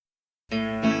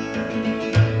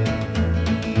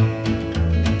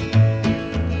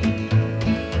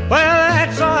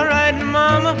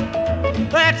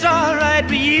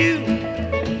you.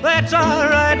 That's all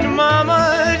right,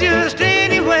 Mama, just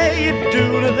any way you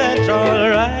do it, that's all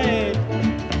right.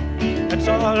 That's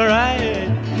all right.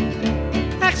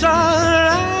 That's all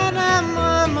right,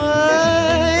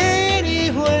 Mama, any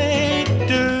way you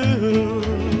do.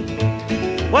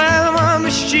 Well,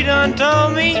 Mama, she done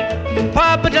told me,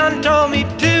 Papa done told me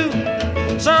too.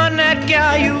 Son, that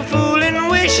gal you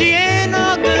foolin' with, she ain't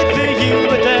no good for you,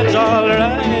 but that's all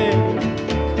right.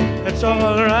 That's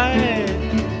all right.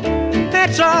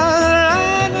 That's all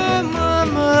right,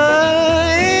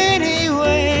 Mama, any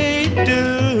way you do.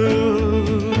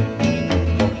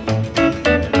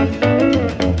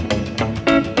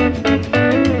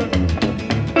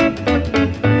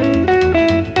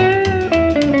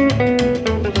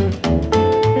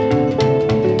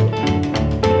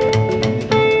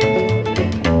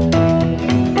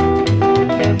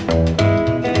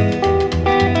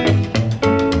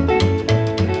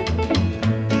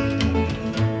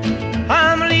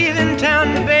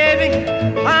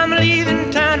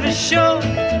 Sure,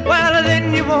 well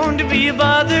then you won't be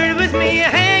bothered with me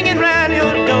hanging round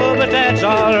your door, but that's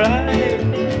all right.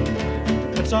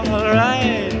 That's all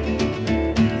right.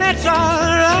 That's all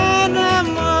right, now,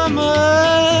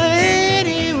 Mama,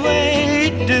 any way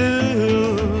you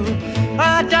do.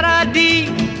 Ah, da da dee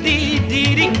dee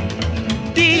dee dee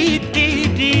dee dee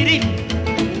dee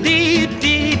dee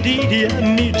dee dee dee. I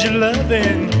need your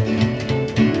loving.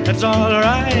 That's all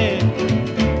right.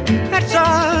 That's all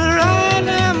right.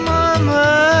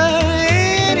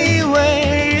 Any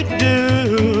way you do.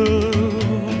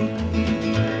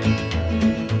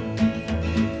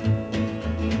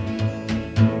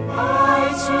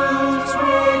 iTunes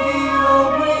Radio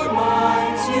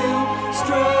reminds you,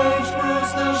 Strange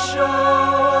Brews, the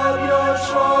show of your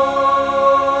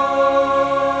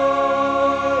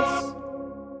choice.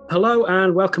 Hello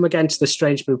and welcome again to the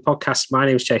Strange Brew podcast. My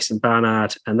name is Jason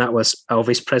Barnard and that was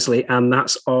Elvis Presley and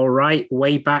That's All Right,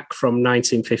 way back from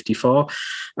 1954.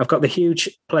 I've got the huge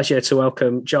pleasure to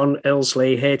welcome John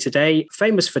Illsley here today,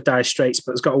 famous for Dire Straits,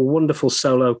 but has got a wonderful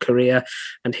solo career,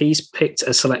 and he's picked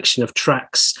a selection of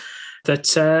tracks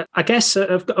that I guess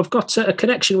I've got a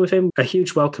connection with him. A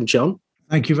huge welcome, John.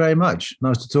 Thank you very much.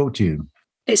 Nice to talk to you.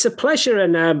 It's a pleasure,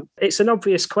 and it's an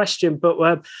obvious question,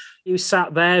 but you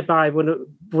sat there by one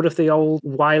of the old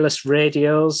wireless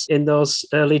radios in those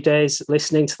early days,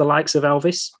 listening to the likes of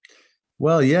Elvis.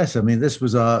 Well, yes. I mean, this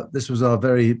was our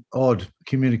very odd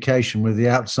communication with the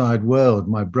outside world.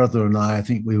 My brother and I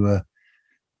think we were,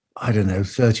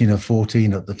 13 or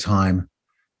 14 at the time,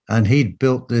 and he'd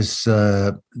built this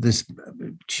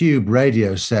tube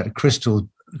radio set, a crystal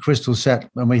set,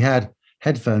 and we had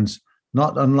headphones,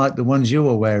 not unlike the ones you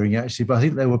were wearing, actually, but I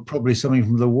think they were probably something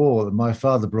from the war that my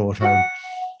father brought home.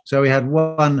 So we had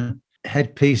one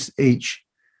headpiece each,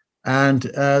 and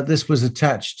this was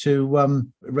attached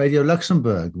to Radio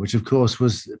Luxembourg, which, of course,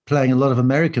 was playing a lot of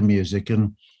American music.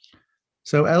 And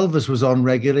so Elvis was on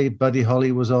regularly, Buddy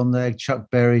Holly was on there,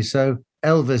 Chuck Berry. So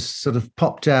Elvis sort of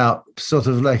popped out sort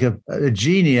of like a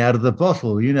genie out of the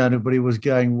bottle. You know, everybody was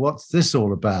going, what's this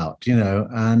all about? You know,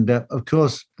 and of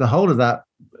course, the whole of that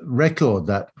record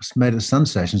that was made at Sun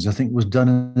Sessions, I think, was done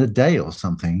in a day or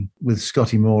something with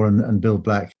Scotty Moore and Bill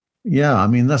Black. Yeah, I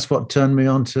mean, that's what turned me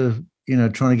on to,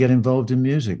 trying to get involved in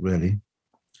music, really.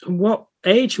 What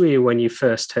age were you when you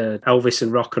first heard Elvis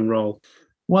and rock and roll?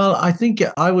 Well, I think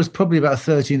I was probably about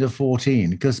 13 or 14,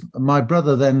 because my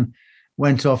brother then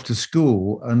went off to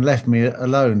school and left me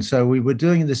alone. So we were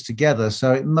doing this together.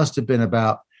 So it must have been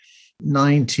about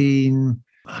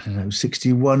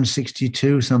 61,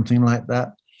 62, something like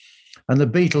that. And the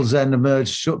Beatles then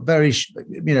emerged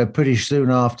pretty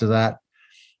soon after that,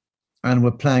 and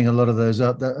were playing a lot of those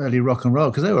the early rock and roll,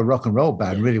 because they were a rock and roll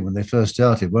band really when they first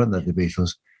started, weren't they, the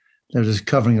Beatles? They were just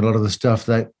covering a lot of the stuff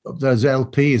those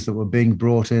LPs that were being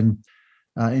brought in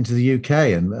into the UK,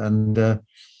 and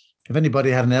if anybody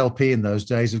had an LP in those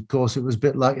days, of course, it was a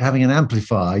bit like having an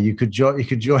amplifier. You could join, you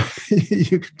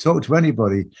could talk to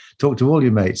anybody, talk to all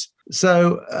your mates.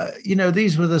 So,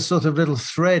 these were the sort of little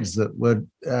threads that were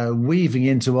weaving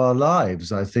into our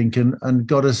lives, I think, and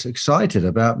got us excited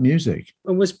about music.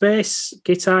 And was bass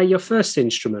guitar your first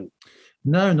instrument?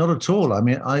 No, not at all. I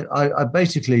mean, I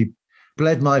basically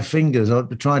bled my fingers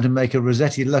trying to make a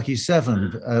Rossetti Lucky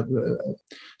 7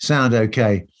 sound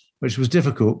okay, which was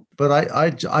difficult. But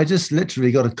I just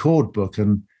literally got a chord book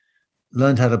and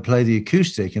learned how to play the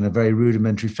acoustic in a very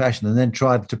rudimentary fashion, and then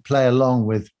tried to play along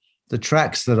with the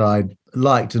tracks that I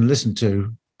liked and listened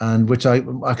to, and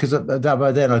because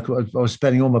by then I was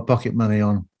spending all my pocket money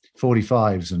on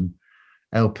 45s and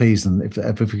LPs, and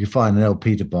if we could find an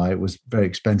LP to buy, it was very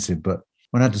expensive. But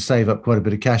when I had to save up quite a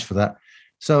bit of cash for that,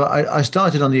 So I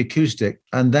started on the acoustic,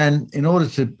 and then in order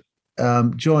to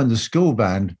join the school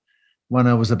band when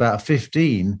I was about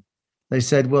 15, they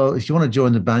said, well, if you want to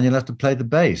join the band, you'll have to play the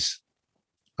bass.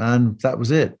 And that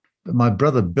was it. My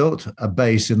brother built a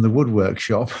bass in the woodwork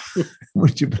shop,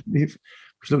 would you believe,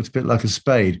 which looked a bit like a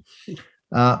spade.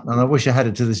 And I wish I had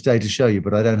it to this day to show you,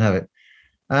 but I don't have it.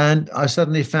 And I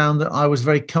suddenly found that I was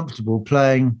very comfortable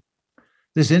playing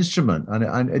this instrument.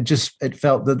 And it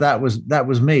felt that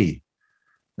was me.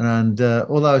 And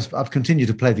although I've continued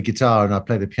to play the guitar and I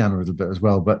play the piano a little bit as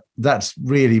well, but that's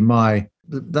really my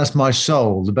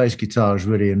soul. The bass guitar is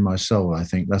really in my soul, I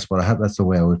think. That's what I have. That's the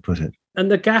way I would put it.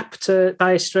 And the gap to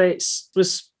Dire Straits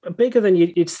was bigger than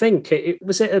you'd think.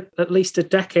 Was it at least a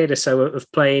decade or so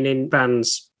of playing in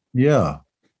bands? Yeah.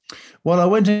 Well, I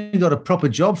went and got a proper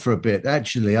job for a bit,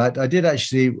 actually. I did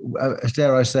actually,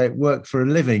 dare I say, work for a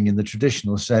living in the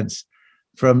traditional sense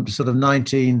from sort of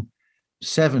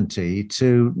 1970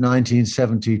 to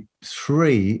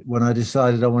 1973, when I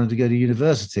decided I wanted to go to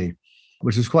university,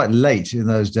 which was quite late in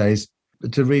those days,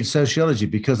 to read sociology,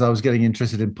 because I was getting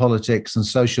interested in politics and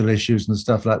social issues and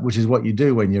stuff like that, which is what you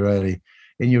do when you're in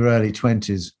your early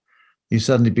 20s. You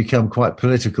suddenly become quite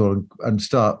political and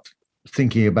start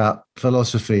thinking about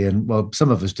philosophy, and well,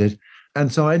 some of us did.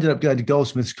 And so I ended up going to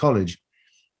Goldsmiths College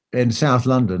in South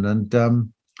London, and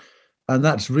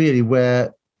that's really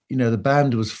where the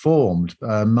band was formed.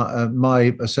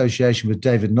 My association with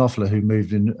David Knopfler, who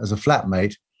moved in as a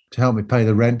flatmate to help me pay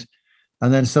the rent,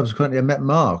 and then subsequently I met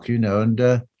Mark. And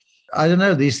I don't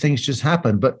know, these things just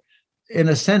happen. But in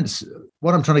a sense,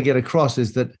 what I'm trying to get across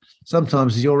is that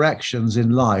sometimes your actions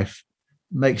in life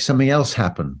make something else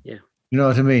happen. Yeah. You know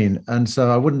what I mean? And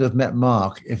so I wouldn't have met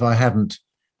Mark if I hadn't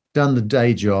done the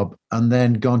day job and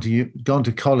then gone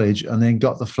to college and then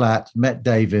got the flat, met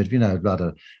David,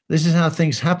 This is how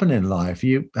things happen in life.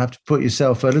 You have to put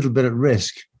yourself a little bit at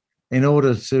risk in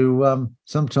order to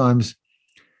sometimes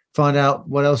find out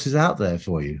what else is out there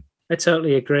for you. I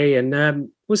totally agree. And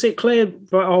was it clear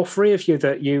by all three of you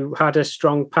that you had a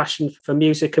strong passion for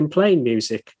music and playing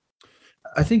music?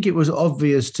 I think it was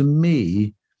obvious to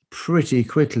me pretty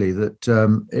quickly that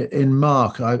in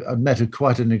Mark, I met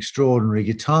quite an extraordinary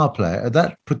guitar player at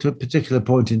that particular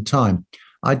point in time.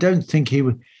 I don't think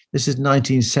this is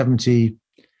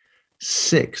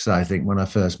 1976, I think, when I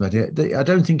first met him. I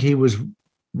don't think he was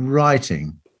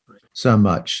writing so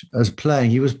much as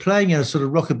playing. He was playing in a sort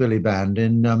of rockabilly band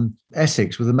in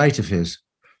Essex with a mate of his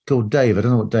called Dave. I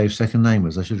don't know what Dave's second name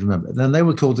was. I should remember. And then they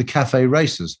were called the Cafe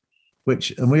Racers,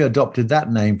 and we adopted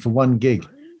that name for one gig.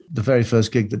 The very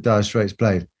first gig that Dire Straits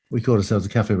played. We called ourselves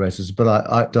the Cafe Racers, but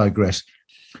I digress.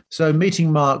 So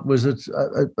meeting Mark was a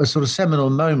sort of seminal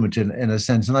moment in a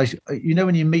sense. And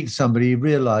when you meet somebody, you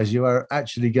realize you are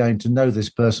actually going to know this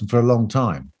person for a long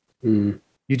time. Mm.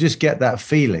 You just get that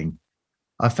feeling.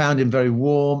 I found him very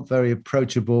warm, very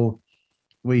approachable.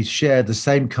 We shared the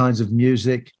same kinds of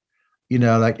music,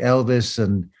 like Elvis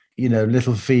and,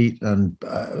 Little Feat. And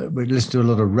we listened to a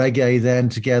lot of reggae then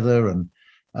together, and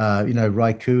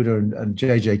Ry Cooder and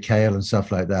JJ Cale and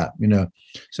stuff like that,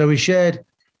 So we shared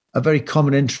a very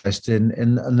common interest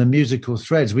in the musical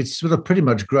threads. We'd sort of pretty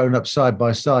much grown up side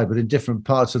by side, but in different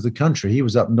parts of the country. He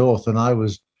was up north and I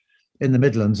was in the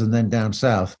Midlands and then down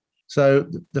south. So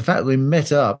the fact that we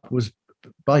met up was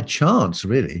by chance,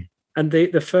 really. And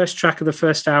the first track of the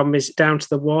first album is Down to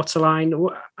the Waterline.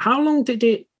 How long did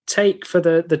it take for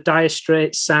the Dire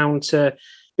Straits sound to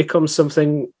become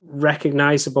something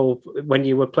recognizable when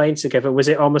you were playing together? Was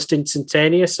it almost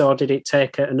instantaneous, or did it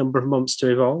take a number of months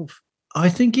to evolve? I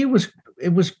think it was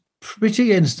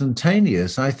pretty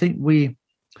instantaneous. I think we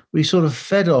sort of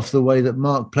fed off the way that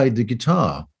Mark played the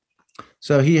guitar.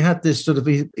 So he had this sort of,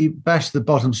 he bashed the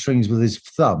bottom strings with his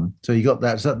thumb. So you got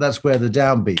that. So that's where the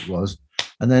downbeat was.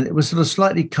 And then it was sort of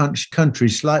slightly country,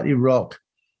 slightly rock,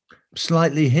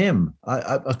 slightly hymn.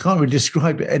 I can't really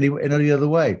describe it in any other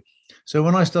way. So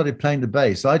when I started playing the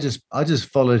bass, I just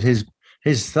followed his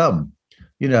thumb,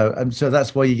 and so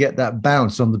that's why you get that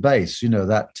bounce on the bass,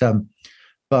 that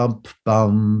bump,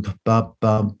 bump, bump,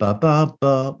 bump, bump, bump,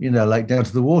 bump, like Down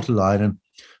to the Waterline. And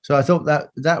so I thought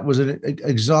that was an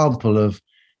example of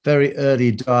very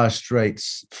early Dire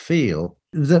Straits feel.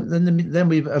 Then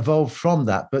we've evolved from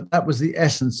that, but that was the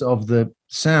essence of the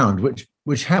sound,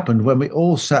 which happened when we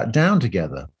all sat down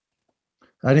together.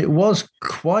 And it was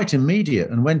quite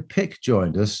immediate. And when Pick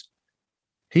joined us,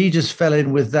 he just fell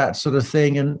in with that sort of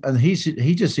thing. And he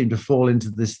just seemed to fall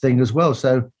into this thing as well.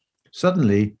 So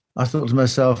suddenly I thought to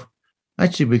myself,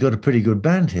 actually, we got a pretty good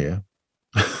band here.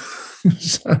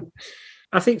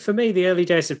 I think for me, the early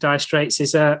days of Dire Straits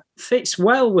fits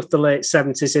well with the late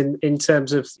 70s in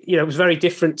terms of, it was very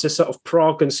different to sort of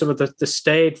prog and some of the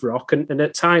staid rock, and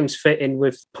at times fit in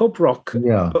with pub rock.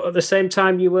 Yeah. But at the same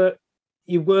time, you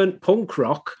weren't punk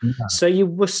rock, so you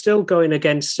were still going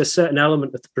against a certain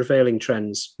element of the prevailing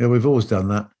trends. Yeah, we've always done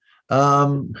that.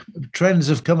 Trends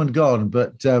have come and gone,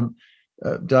 but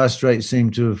Dire Straits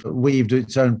seem to have weaved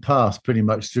its own path pretty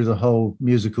much through the whole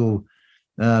musical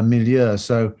milieu.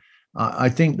 So I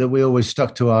think that we always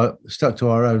stuck to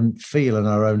our own feel and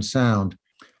our own sound.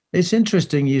 It's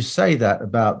interesting you say that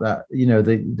about that.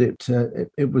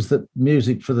 It was the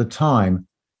music for the time.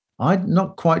 I'm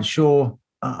not quite sure.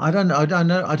 I don't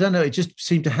know. It just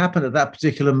seemed to happen at that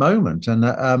particular moment, and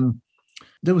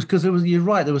there was. You're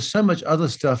right. There was so much other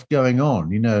stuff going on.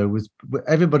 With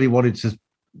everybody wanted to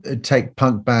take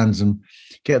punk bands and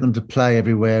get them to play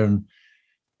everywhere, and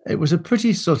it was a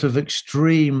pretty sort of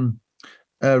extreme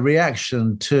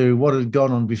reaction to what had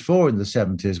gone on before in the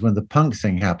 70s when the punk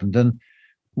thing happened. And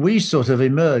we sort of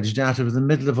emerged out of the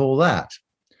middle of all that.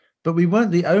 But we weren't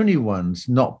the only ones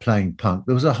not playing punk.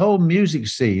 There was a whole music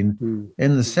scene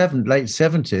in the late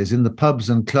 70s in the pubs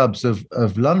and clubs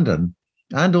of London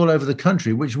and all over the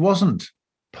country, which wasn't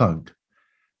punk.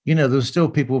 There was still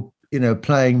people,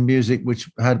 playing music which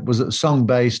was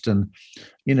song-based and,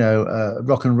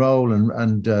 rock and roll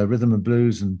and rhythm and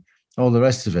blues and all the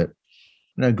rest of it.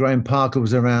 Graham Parker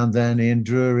was around then, Ian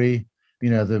Drury,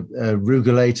 the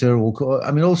Rugulator,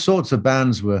 all sorts of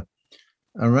bands were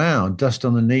around. Dust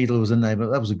on the Needle was a name.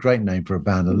 That was a great name for a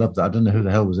band. I loved that. I don't know who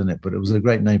the hell was in it, but it was a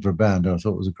great name for a band. I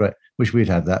thought it was a great, wish we'd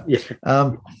had that.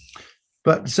 Yeah.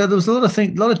 But so there was a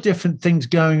lot of different things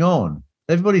going on.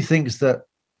 Everybody thinks that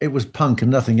it was punk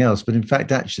and nothing else. But in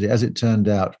fact, actually, as it turned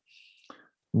out,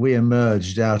 we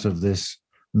emerged out of this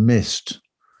mist,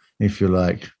 if you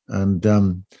like. And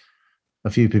a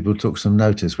few people took some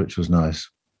notice, which was nice.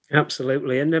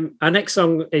 Absolutely. And our next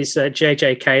song is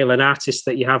J.J. Cale, an artist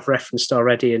that you have referenced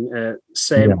already in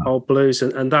Same Old Blues.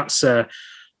 And that's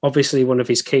obviously one of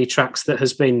his key tracks that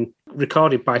has been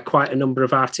recorded by quite a number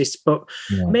of artists. But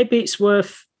maybe it's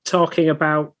worth talking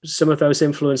about some of those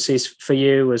influences for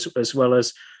you as well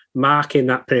as Mark in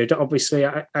that period. Obviously,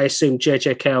 I assume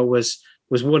J.J. Cale was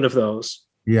one of those.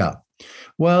 Yeah.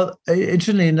 Well,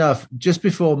 interestingly enough, just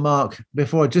before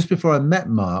I met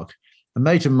Mark, a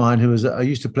mate of mine I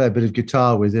used to play a bit of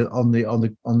guitar with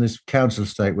on this council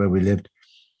estate where we lived.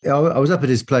 I was up at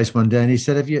his place one day and he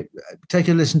said, "Have you take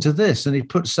a listen to this?" And he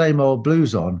put Same Old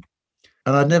Blues on,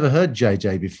 and I'd never heard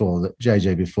JJ before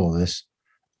this,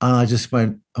 and I just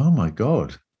went, "Oh my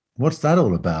God, what's that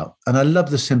all about?" And I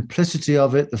love the simplicity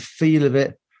of it, the feel of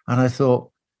it, and I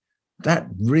thought I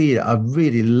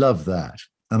really love that.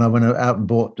 And I went out and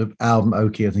bought the album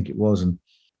Oki, I think it was,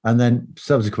 and then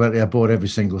subsequently I bought every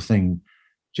single thing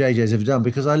JJ's ever done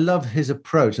because I love his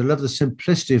approach. I love the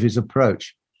simplicity of his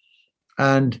approach.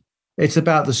 And it's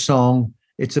about the song.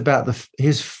 It's about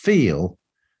his feel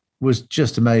was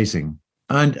just amazing.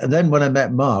 And then when I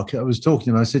met Mark, I was talking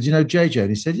to him. I said, JJ? And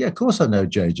he said, "Yeah, of course I know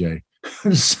JJ."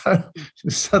 And so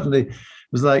suddenly it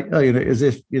was like, as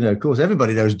if, of course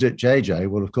everybody knows JJ.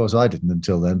 Well, of course I didn't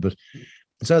until then, but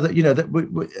so that,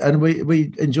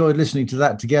 we enjoyed listening to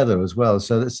that together as well.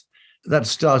 So that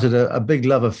started a big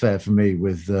love affair for me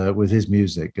with his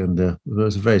music. And it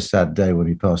was a very sad day when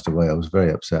he passed away. I was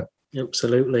very upset.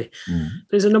 Absolutely.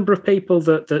 There's a number of people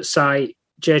that cite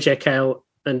J.J. Cale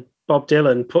and Bob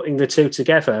Dylan putting the two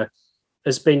together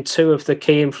as being two of the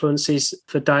key influences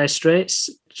for Dire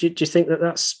Straits. Do you think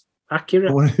that's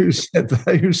accurate? Well, who said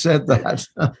that?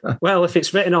 Well, if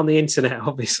it's written on the internet,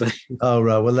 obviously. Oh,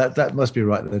 right. Well, that must be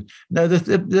right then. No,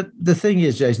 the thing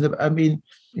is, Jason, I mean,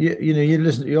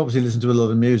 you obviously listen to a lot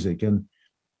of music, and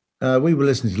we were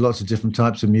listening to lots of different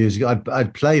types of music.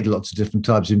 I'd played lots of different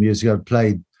types of music. I'd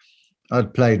played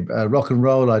rock and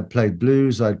roll. I'd played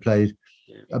blues. I'd played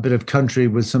a bit of country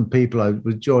with some people. I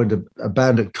joined a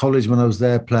band at college when I was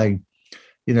there playing,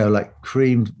 like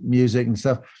Cream music and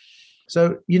stuff.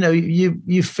 So,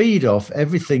 you feed off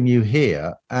everything you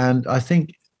hear. And I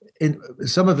think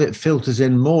some of it filters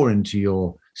in more into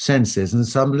your senses and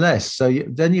some less. So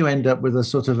then you end up with a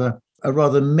sort of a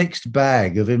rather mixed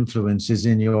bag of influences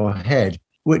in your head,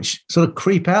 which sort of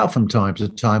creep out from time to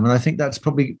time. And I think that's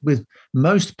probably with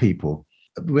most people.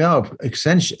 We are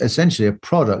essentially a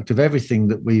product of everything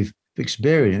that we've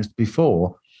experienced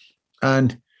before.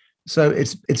 And so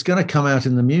it's going to come out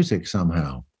in the music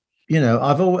somehow.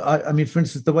 I mean, for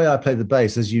instance, the way I play the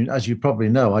bass, as you probably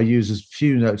know, I use as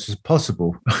few notes as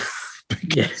possible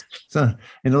so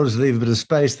in order to leave a bit of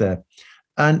space there.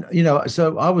 And,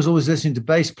 so I was always listening to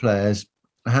bass players,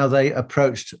 how they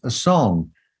approached a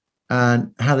song.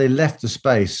 and how they left the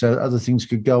space so other things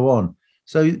could go on.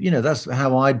 So, that's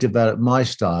how I developed my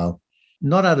style,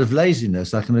 not out of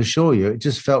laziness, I can assure you. It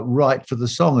just felt right for the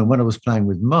song. And when I was playing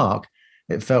with Mark,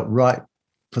 it felt right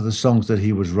for the songs that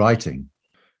he was writing.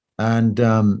 And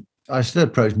I still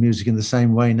approach music in the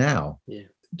same way now. Yeah.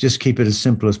 Just keep it as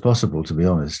simple as possible, to be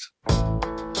honest.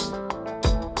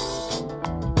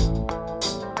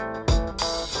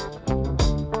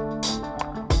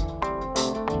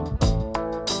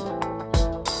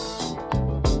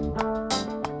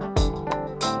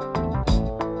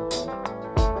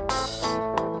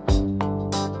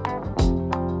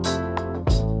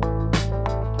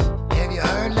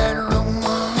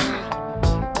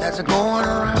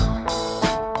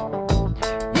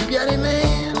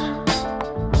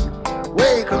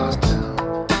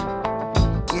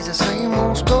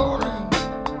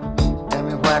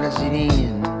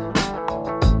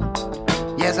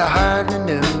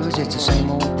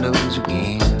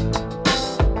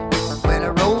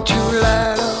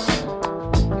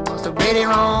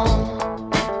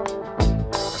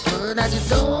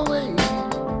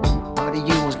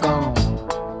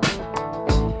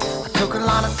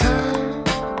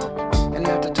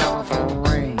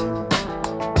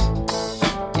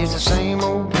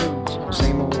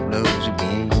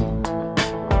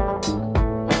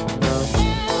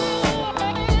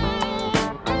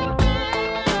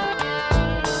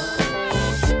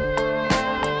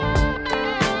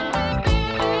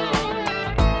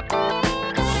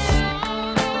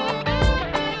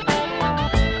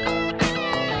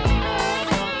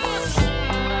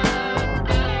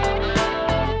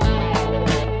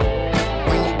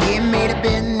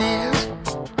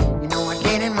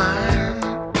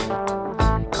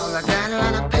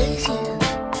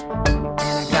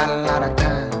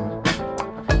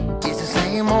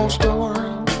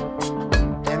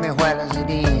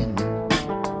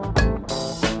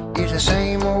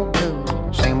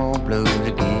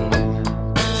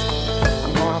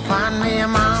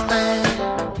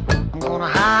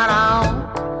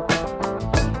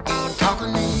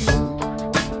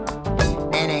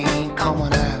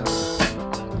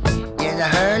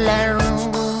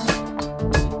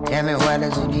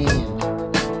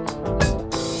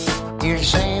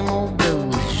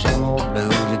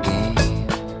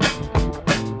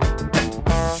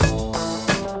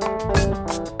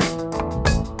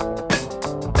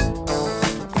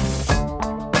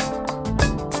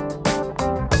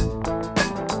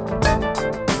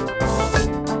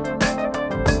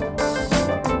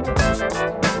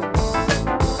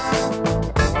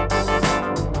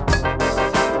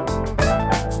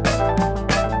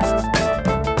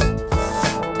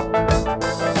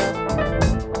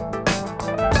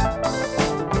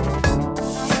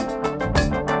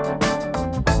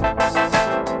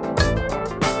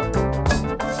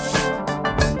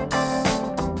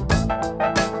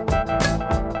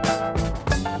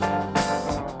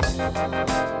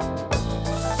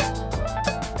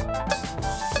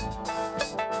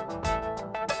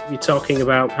 Talking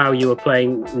about how you were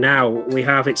playing now,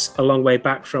 it's a long way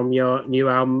back from your new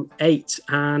album 8,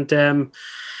 and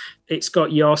it's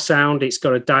got your sound, it's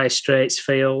got a Dire Straits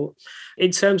feel.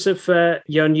 In terms of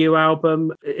your new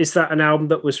album, is that an album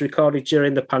that was recorded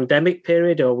during the pandemic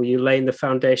period, or were you laying the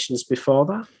foundations before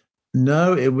that?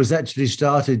 No, it was actually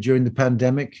started during the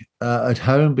pandemic at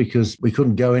home because we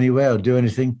couldn't go anywhere or do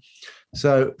anything.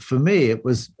 So for me, it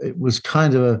was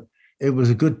kind of it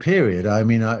was a good period. I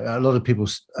mean, a lot of people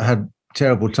had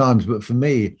terrible times, but for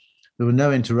me, there were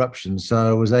no interruptions. So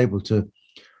I was able to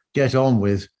get on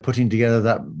with putting together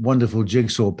that wonderful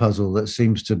jigsaw puzzle that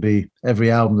seems to be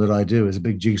every album that I do is a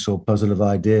big jigsaw puzzle of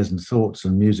ideas and thoughts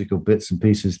and musical bits and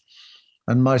pieces.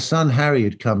 And my son, Harry,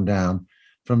 had come down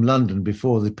from London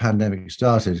before the pandemic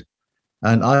started.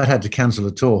 And I had to cancel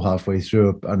a tour halfway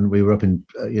through, and we were up in,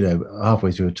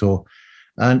 halfway through a tour.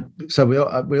 And so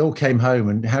we all came home,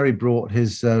 and Harry brought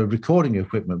his recording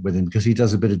equipment with him because he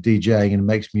does a bit of DJing and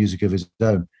makes music of his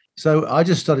own. So I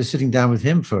just started sitting down with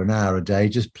him for an hour a day,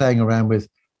 just playing around with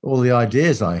all the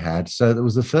ideas I had. So that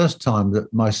was the first time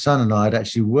that my son and I had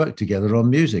actually worked together on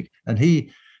music. And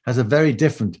he has a very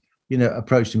different,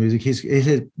 approach to music. His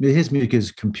music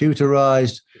is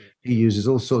computerized. He uses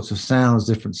all sorts of sounds,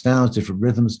 different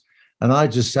rhythms. And I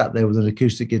just sat there with an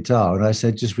acoustic guitar, and I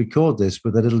said, just record this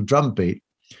with a little drum beat.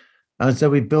 And so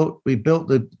we built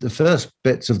the first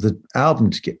bits of the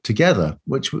album together,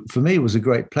 which for me was a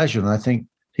great pleasure. And I think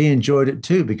he enjoyed it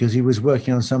too, because he was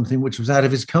working on something which was out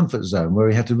of his comfort zone, where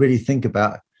he had to really think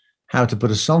about how to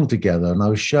put a song together. And I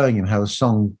was showing him how a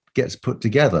song gets put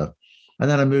together. And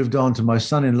then I moved on to my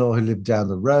son-in-law, who lived down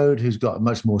the road, who's got a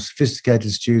much more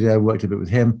sophisticated studio, worked a bit with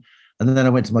him. And then I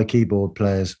went to my keyboard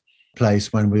player's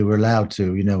place when we were allowed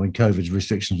to, when COVID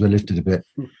restrictions were lifted a bit.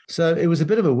 So it was a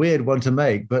bit of a weird one to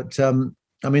make, but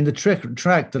I mean, the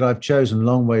track that I've chosen,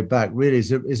 Long Way Back, really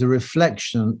is a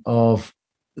reflection of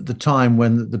the time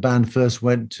when the band first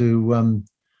went to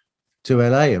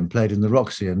LA and played in the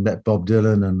Roxy and met Bob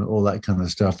Dylan and all that kind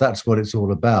of stuff. That's what it's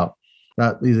all about.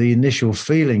 That the initial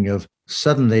feeling of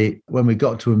suddenly when we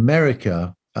got to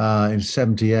America in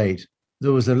 '78,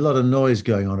 there was a lot of noise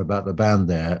going on about the band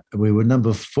there. We were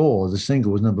number 4. The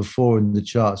single was number 4 in the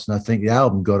charts, and I think the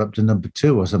album got up to number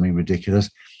 2 or something ridiculous.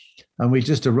 And we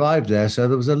just arrived there, so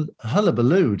there was a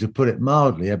hullabaloo, to put it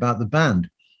mildly, about the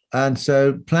band. And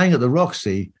so playing at the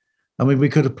Roxy, I mean, we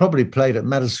could have probably played at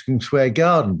Madison Square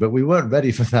Garden, but we weren't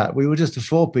ready for that. We were just a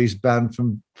 4-piece band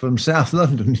from South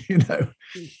London,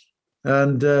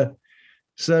 And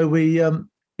so we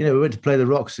went to play the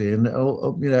Roxy, and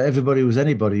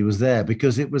anybody was there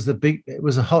because it was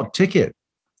a hot ticket.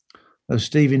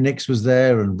 Stevie Nicks was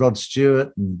there, and Rod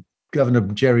Stewart, and Governor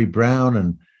Jerry Brown,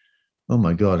 and oh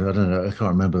my God, I don't know, I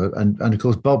can't remember. And of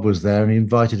course Bob was there, and he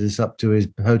invited us up to his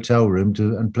hotel room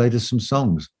and played us some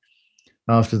songs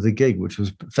after the gig, which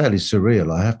was fairly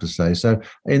surreal, I have to say. So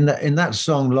in that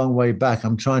song, Long Way Back,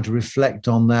 I'm trying to reflect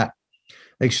on that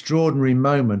extraordinary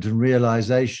moment and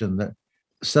realization that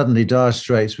suddenly Dire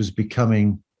Straits was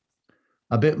becoming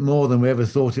a bit more than we ever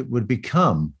thought it would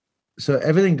become. So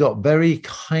everything got very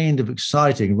kind of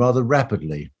exciting rather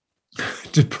rapidly,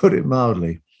 to put it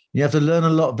mildly. You have to learn a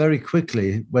lot very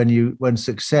quickly when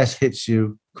success hits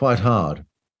you quite hard.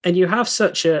 And you have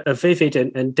such a vivid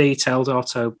and detailed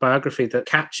autobiography that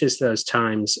captures those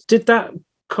times. Did that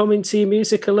come into your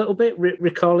music a little bit,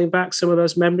 recalling back some of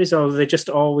those memories, or are they just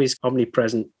always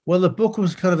omnipresent? Well, the book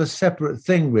was kind of a separate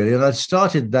thing, really. And I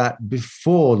started that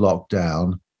before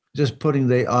lockdown, just putting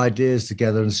the ideas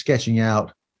together and sketching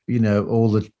out, all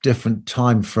the different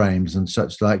time frames and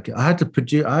such like. I had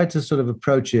to sort of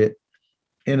approach it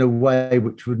in a way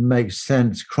which would make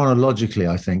sense chronologically,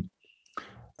 I think.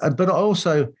 But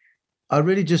also, I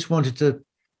really just wanted to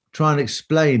try and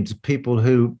explain to people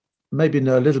who maybe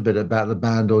know a little bit about the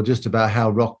band or just about how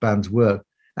rock bands work,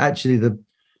 actually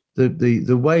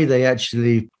the way they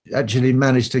actually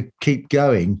managed to keep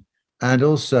going, and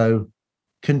also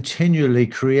continually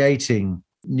creating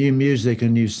new music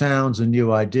and new sounds and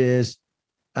new ideas,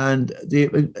 and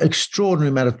the extraordinary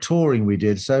amount of touring we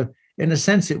did. So in a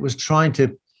sense, it was trying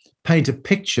to paint a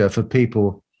picture for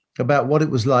people about what it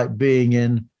was like being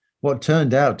in what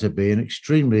turned out to be an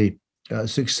extremely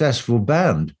successful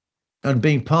band. And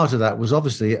being part of that was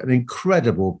obviously an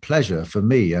incredible pleasure for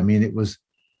me. I mean, it was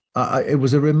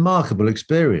a remarkable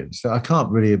experience. I can't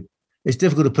really, it's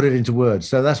difficult to put it into words.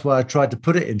 So that's why I tried to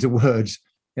put it into words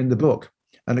in the book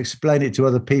and explain it to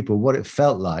other people, what it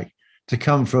felt like to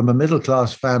come from a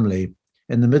middle-class family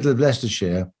in the middle of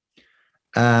Leicestershire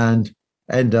and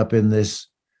end up in this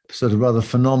sort of rather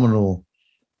phenomenal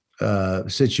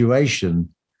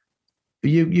situation.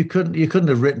 You couldn't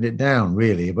have written it down,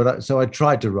 really, so I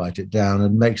tried to write it down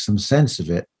and make some sense of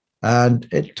it. And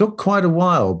it took quite a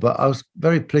while, but I was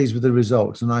very pleased with the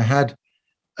results. And I had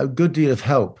a good deal of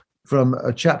help from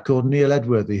a chap called Neil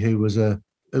Edworthy, who was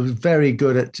very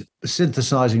good at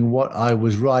synthesizing what I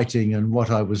was writing and what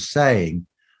I was saying.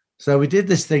 So we did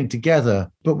this thing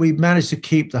together, but we managed to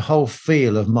keep the whole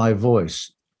feel of my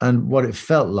voice and what it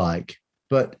felt like.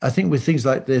 But I think with things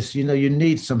like this, you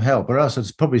need some help, or else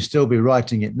I'd probably still be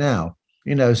writing it now.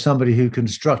 Somebody who can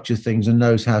structure things and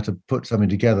knows how to put something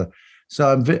together. So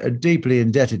I'm deeply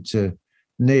indebted to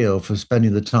Neil for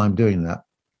spending the time doing that.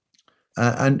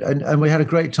 And we had a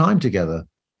great time together,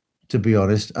 to be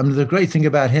honest. I mean, the great thing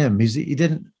about him is he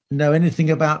didn't know anything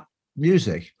about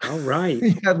music. Oh, right.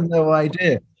 He had no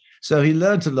idea. So he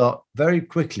learned a lot very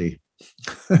quickly,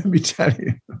 let me tell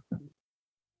you.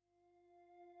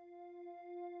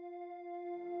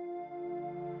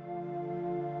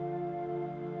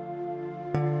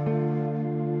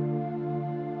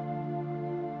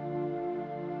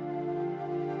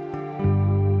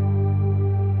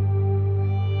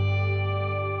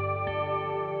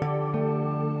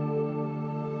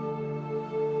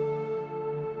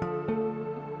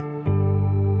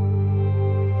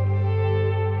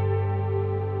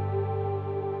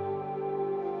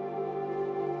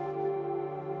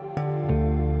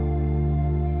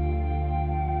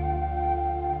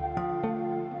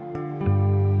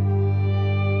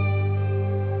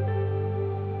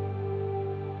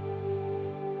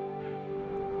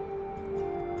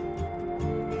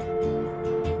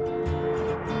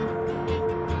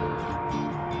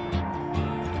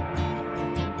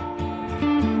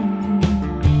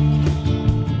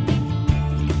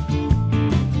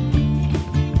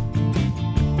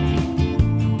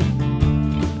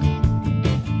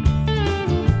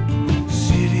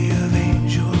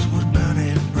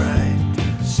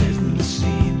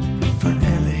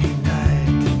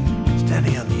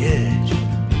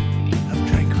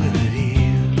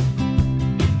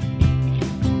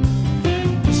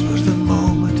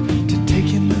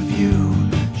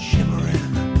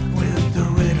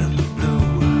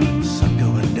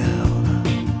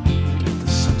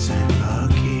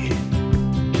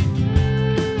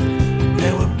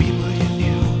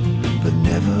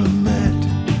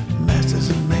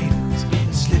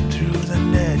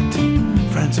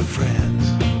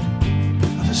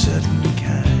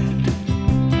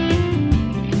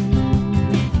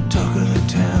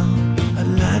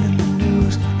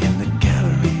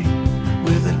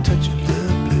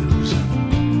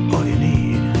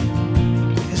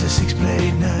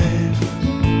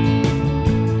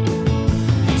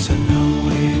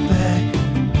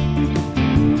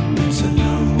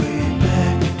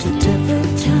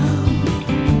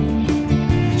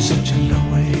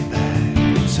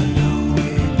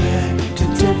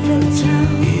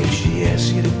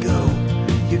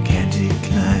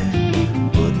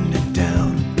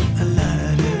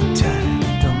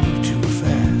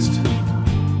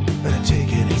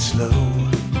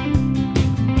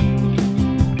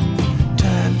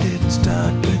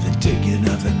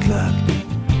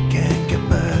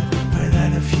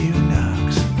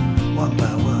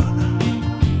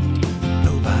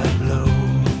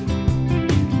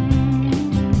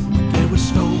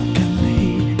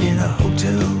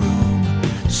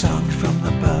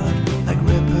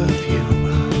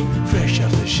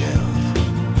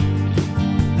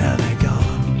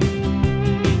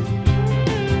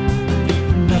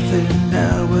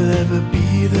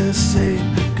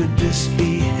 must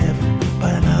be heaven by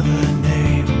another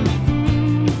name.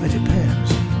 It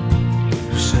depends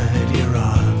who side you're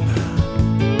on.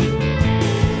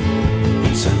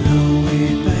 It's a long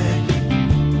way back.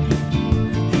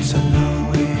 It's a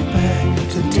long way back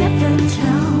to different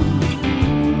town.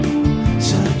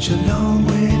 Such a long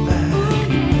way back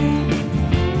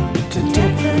to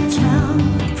different town.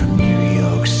 From New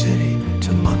York City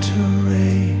to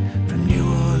Monterey, from New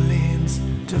Orleans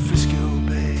to Frisco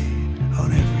Bay,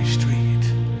 on every street,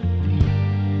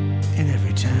 in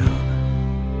every town.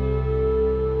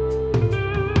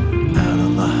 Out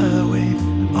on the highway,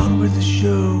 on with the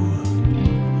show.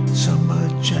 So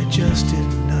much I just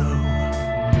didn't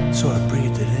know. So I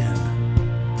breathed it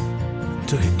in,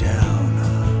 took it down.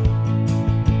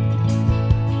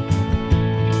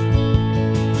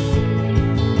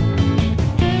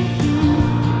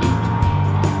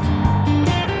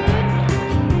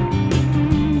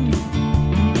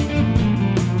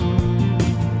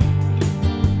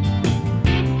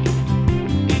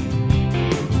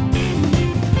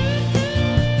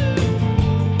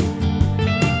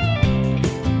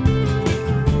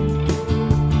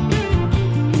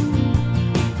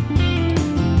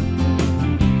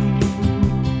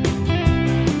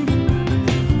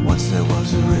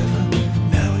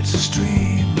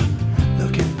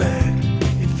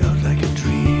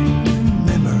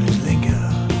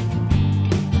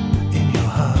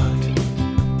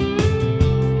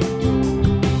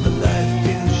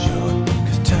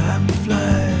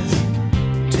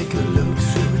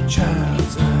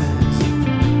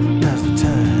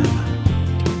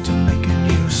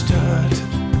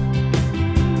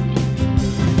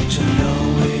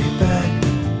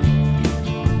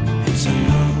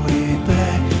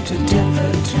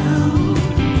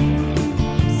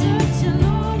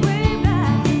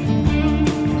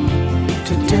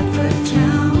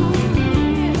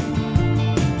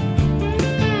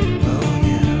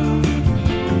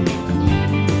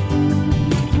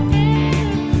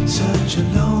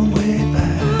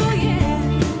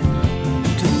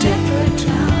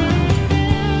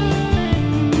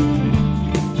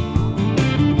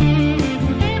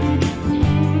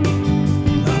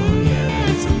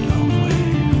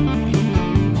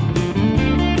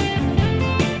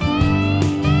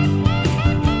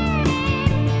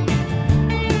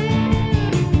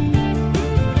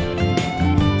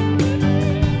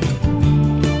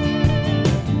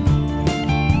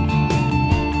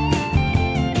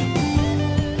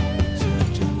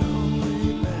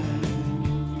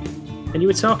 And you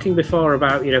were talking before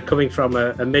about, coming from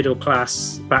a middle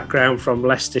class background from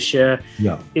Leicestershire.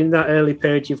 Yeah. In that early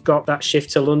period, you've got that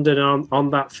shift to London on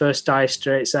that first Dire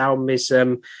Straits album is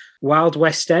Wild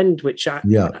West End, which I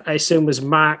assume was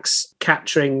Mark's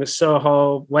capturing the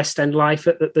Soho West End life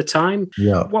at the time.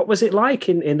 Yeah. What was it like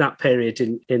in that period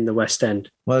in the West End?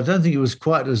 Well, I don't think it was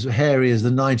quite as hairy as the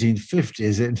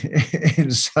 1950s in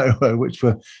Soho, which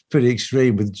were pretty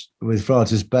extreme with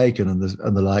Francis Bacon and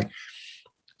the like.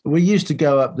 We used to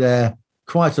go up there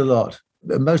quite a lot,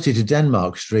 mostly to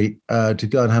Denmark Street, to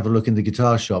go and have a look in the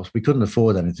guitar shops. We couldn't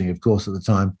afford anything, of course, at the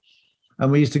time.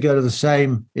 And we used to go to the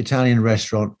same Italian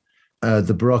restaurant,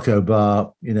 the Barocco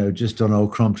Bar, just on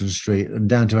Old Crompton Street, and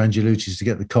down to Angelucci's to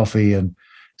get the coffee. And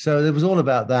so it was all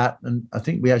about that. And I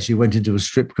think we actually went into a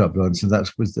strip club once, and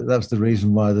that's the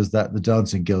reason why there's the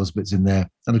dancing girls bits in there.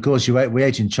 And of course, we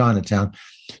ate in Chinatown.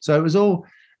 So it was all,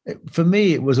 for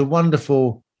me, it was a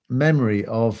wonderful memory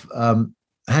of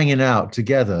hanging out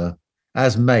together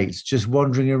as mates, just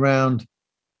wandering around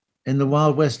in the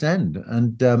Wild West End.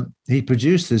 And he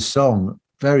produced this song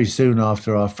very soon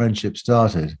after our friendship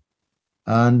started.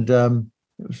 And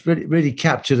it was really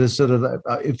captured a sort of,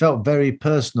 it felt very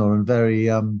personal and very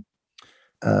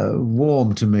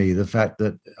warm to me, the fact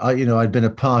that I'd been a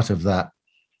part of that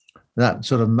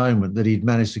sort of moment that he'd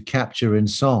managed to capture in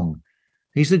song.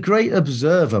 He's a great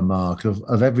observer, Mark,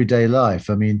 of everyday life.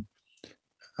 I mean,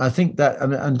 I think that,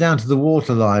 and down to the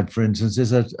Waterline, for instance,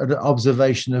 is an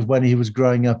observation of when he was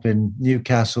growing up in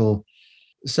Newcastle.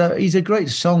 So he's a great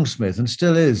songsmith and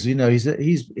still is.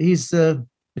 He's a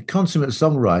consummate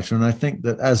songwriter, and I think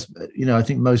that I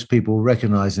think most people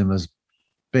recognise him as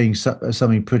being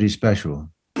something pretty special.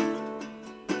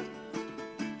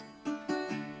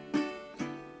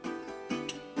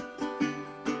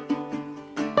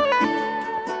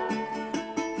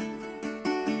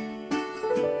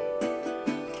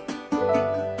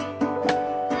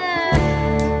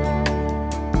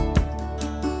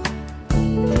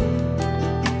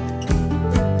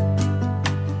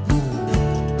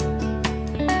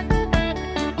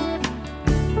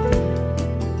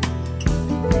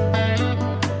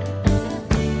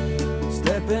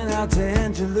 Stepping out to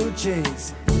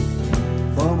Angelucci's,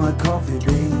 my coffee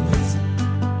beans,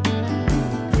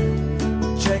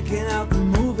 checking out the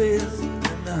movies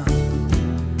and the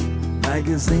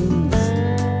magazines.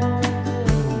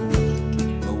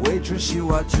 The waitress, she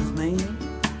watches me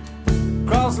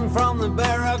crossing from the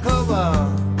Barracuda.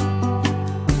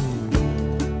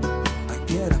 I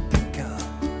get a pickup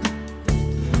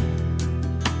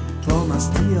for my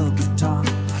steel guitar.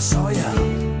 I saw ya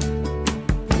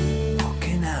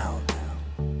walking out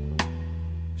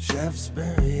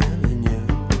Shaftesbury Avenue.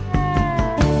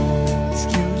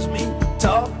 Excuse me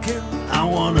talking, I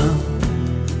wanna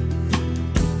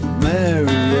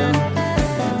marry you.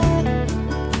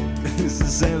 This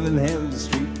is 7 Heaven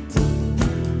Street.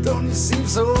 Don't you seem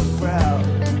so proud?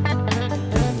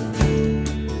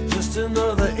 Just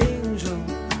another angel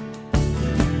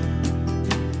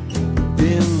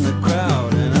in the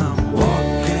crowd, and I'm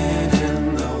walking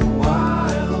in the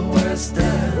Wild West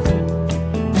End.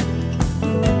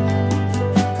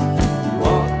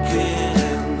 Walking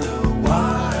in the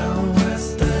Wild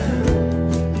West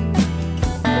End.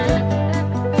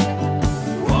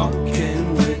 Walking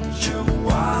with your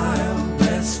wild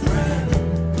best friend.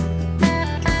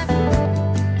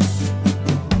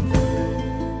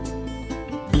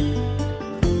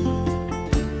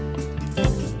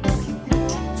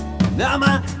 Now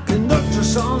my conductor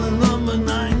saw the number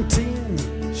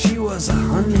 19. She was a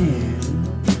honey.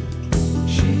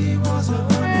 She was a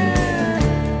honey.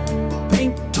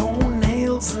 Pink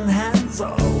toenails and hands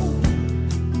all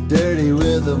dirty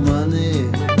with the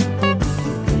money.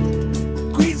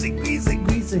 Greasy, greasy,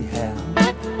 greasy hair.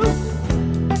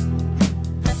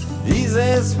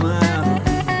 Easy smile.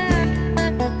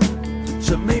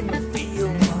 She made me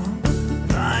feel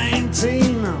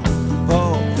 19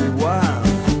 for a while.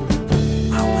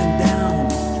 I went down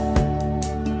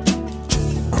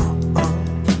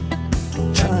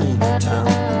Chinatown.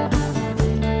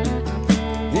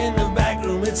 In the back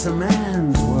room, it's a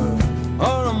man's world.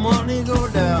 All the money go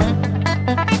down.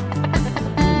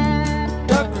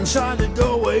 Ducked inside the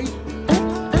doorway.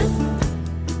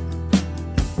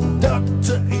 Duck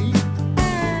to eat.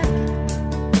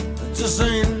 Just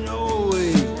ain't no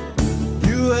way.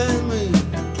 You and me,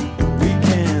 we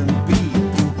can be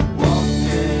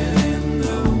walking in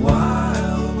the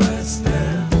Wild West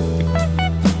End.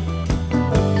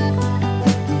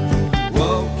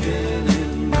 Walking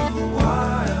in the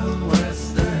Wild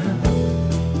West End.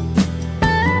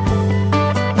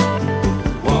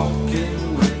 Walking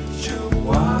with your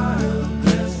wild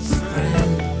best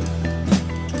friend.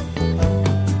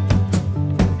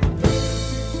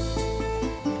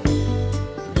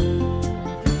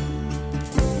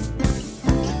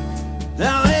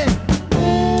 Now hey,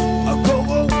 a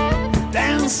go-go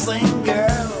dancing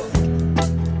girl.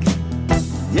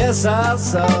 Yes, I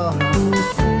saw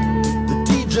the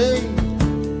DJ.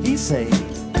 He say,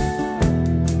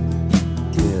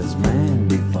 "Here's man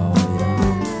before you."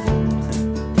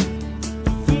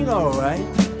 Feel alright,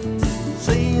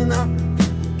 seeing her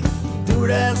do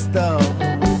that stuff.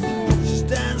 She's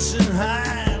dancing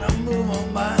high and I move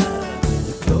on by.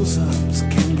 The close-ups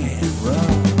can get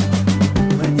rough.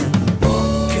 When you're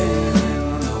walking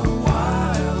in the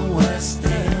Wild West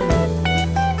End.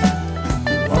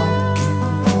 Walking,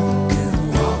 walking,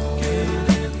 walking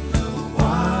in the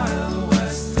Wild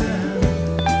West End.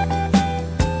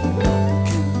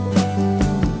 Walking,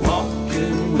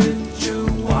 walking with your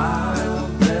wild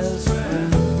best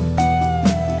friend.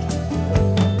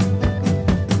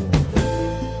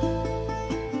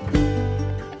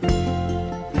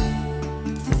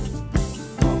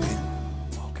 Walking,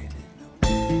 walking in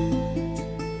the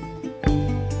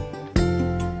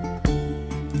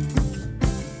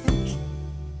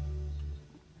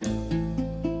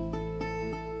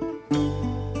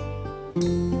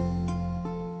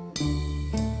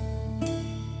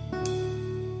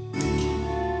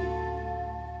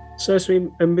So as we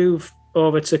move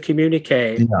over to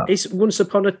communicate, Yeah. is Once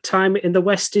Upon a Time in the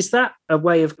West, is that a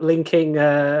way of linking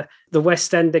the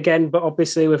West End again, but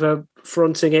obviously with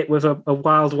fronting it with a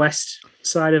Wild West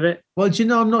side of it? Well, do you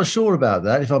know, I'm not sure about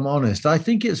that, if I'm honest. I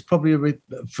think it's probably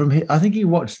I think he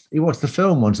watched the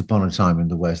film Once Upon a Time in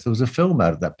the West. There was a film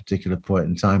out at that particular point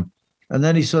in time. And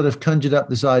then he sort of conjured up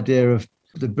this idea of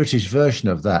the British version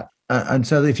of that. And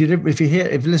so if you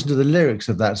listen to the lyrics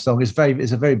of that song, it's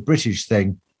a very British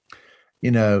thing. You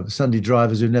know, Sunday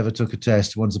drivers who never took a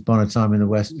test, Once Upon a Time in the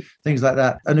West, things like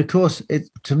that. And of course,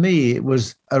 to me, it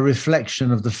was a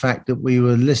reflection of the fact that we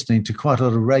were listening to quite a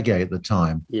lot of reggae at the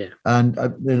time. Yeah. And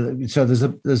so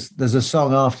there's a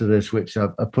song after this, which I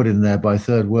put in there by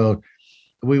Third World.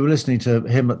 We were listening to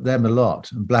them a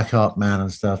lot, and Black Heart Man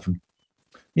and stuff. And,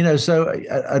 you know, so,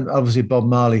 and obviously Bob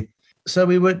Marley. so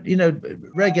we would,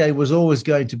 reggae was always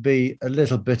going to be a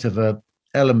little bit of a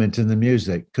element in the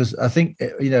music, because I think,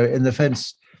 in the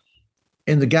Fence,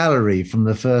 in the Gallery from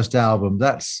the first album,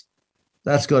 that's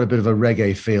got a bit of a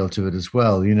reggae feel to it as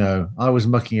well. I was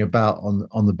mucking about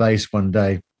on the bass one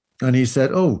day, and he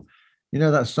said, "Oh,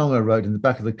 that song I wrote in the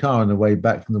back of the car on the way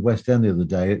back from the West End the other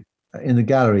day, in the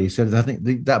Gallery," he said, "I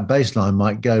think that bass line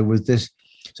might go with this."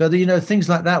 So things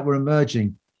like that were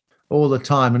emerging all the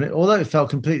time. And although it felt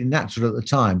completely natural at the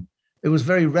time, it was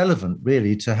very relevant,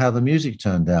 really, to how the music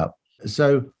turned out.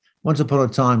 So Once Upon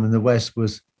a Time in the West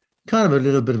was kind of a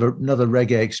little bit of another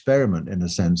reggae experiment in a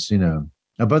sense,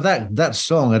 But that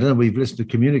song, I don't know, we've listened to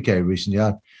Communique recently.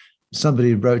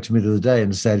 Somebody wrote to me the other day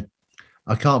and said,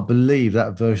 "I can't believe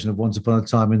that version of Once Upon a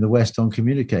Time in the West on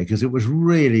Communique, because it was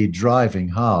really driving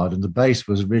hard and the bass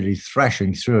was really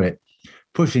thrashing through it,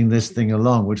 pushing this thing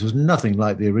along, which was nothing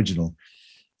like the original."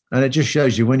 And it just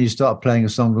shows you, when you start playing a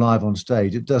song live on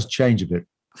stage, it does change a bit.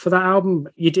 For that album,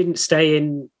 you didn't stay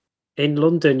in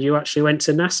London. You actually went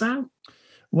to Nassau?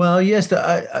 Well, yes,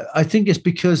 I think it's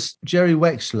because Jerry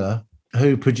Wexler,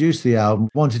 who produced the album,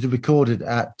 wanted to record it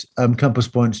at Compass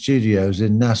Point Studios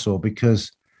in Nassau,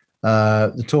 because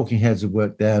the Talking Heads had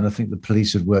worked there, and I think the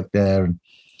Police had worked there, and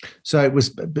so it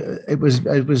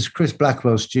was Chris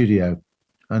Blackwell's studio,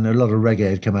 and a lot of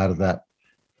reggae had come out of that.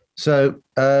 So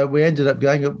we ended up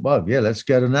going, well, yeah, let's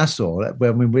go to Nassau.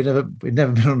 We'd never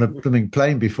been on a blooming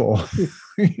plane before,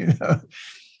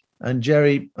 And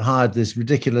Jerry hired this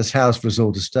ridiculous house for us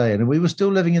all to stay in. And we were still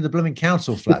living in the blooming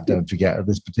council flat, don't forget, at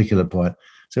this particular point.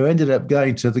 So we ended up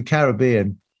going to the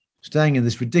Caribbean, staying in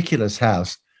this ridiculous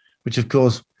house, which, of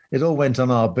course, it all went on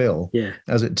our bill,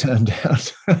 as it turned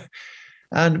out.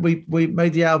 And we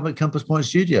made the album at Compass Point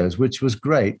Studios, which was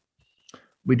great.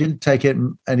 We didn't take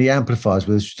any amplifiers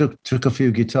with us. We took a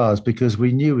few guitars, because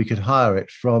we knew we could hire it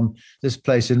from this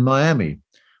place in Miami,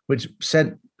 which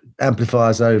sent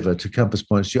amplifiers over to Compass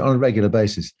Point Studio on a regular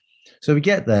basis. So we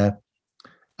get there,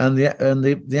 and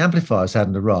the amplifiers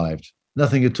hadn't arrived.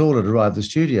 Nothing at all had arrived at the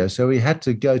studio. So we had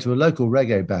to go to a local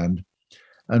reggae band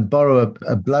and borrow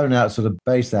a blown out sort of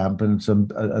bass amp and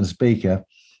a speaker,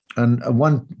 and a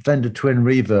one Fender twin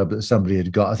reverb that somebody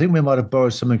had got. I think we might have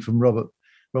borrowed something from Robert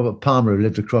Palmer, who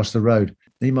lived across the road.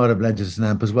 He might have lent us an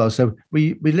amp as well. So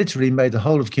we literally made the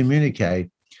whole of Communique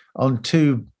on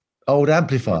two old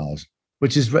amplifiers,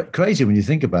 which is crazy when you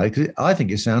think about it, because I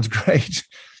think it sounds great.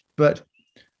 But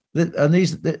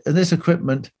this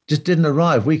equipment just didn't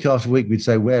arrive. Week after week, we'd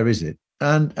say, "Where is it?"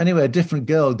 And anyway, a different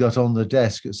girl got on the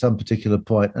desk at some particular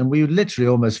point, and we literally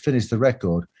almost finished the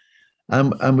record.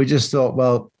 And we just thought,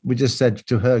 well, we just said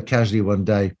to her casually one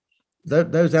day,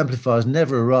 "Those amplifiers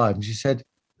never arrived." And she said,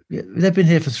 "They've been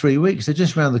here for 3 weeks. They're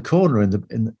just around the corner in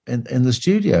the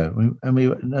studio."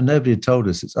 And nobody had told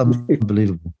us. It's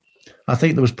unbelievable. I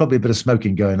think there was probably a bit of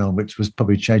smoking going on, which was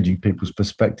probably changing people's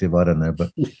perspective. I don't know.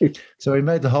 But so we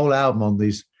made the whole album on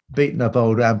these beaten up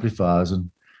old amplifiers, and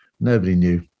nobody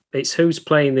knew. It's who's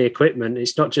playing the equipment.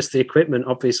 It's not just the equipment,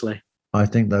 obviously. I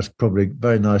think that's probably a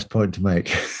very nice point to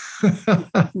make. We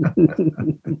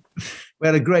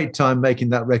had a great time making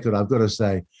that record, I've got to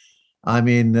say. I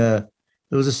mean, there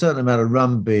was a certain amount of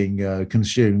rum being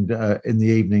consumed in the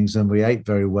evenings, and we ate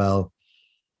very well.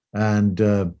 And,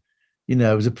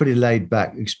 it was a pretty laid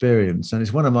back experience. And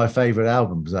it's one of my favorite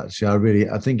albums, actually.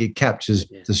 I think it captures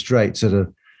the Straits at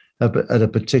a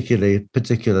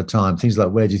particular time. Things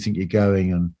like Where Do You Think You're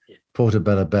Going and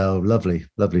Portobello Bell, lovely,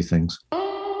 lovely things.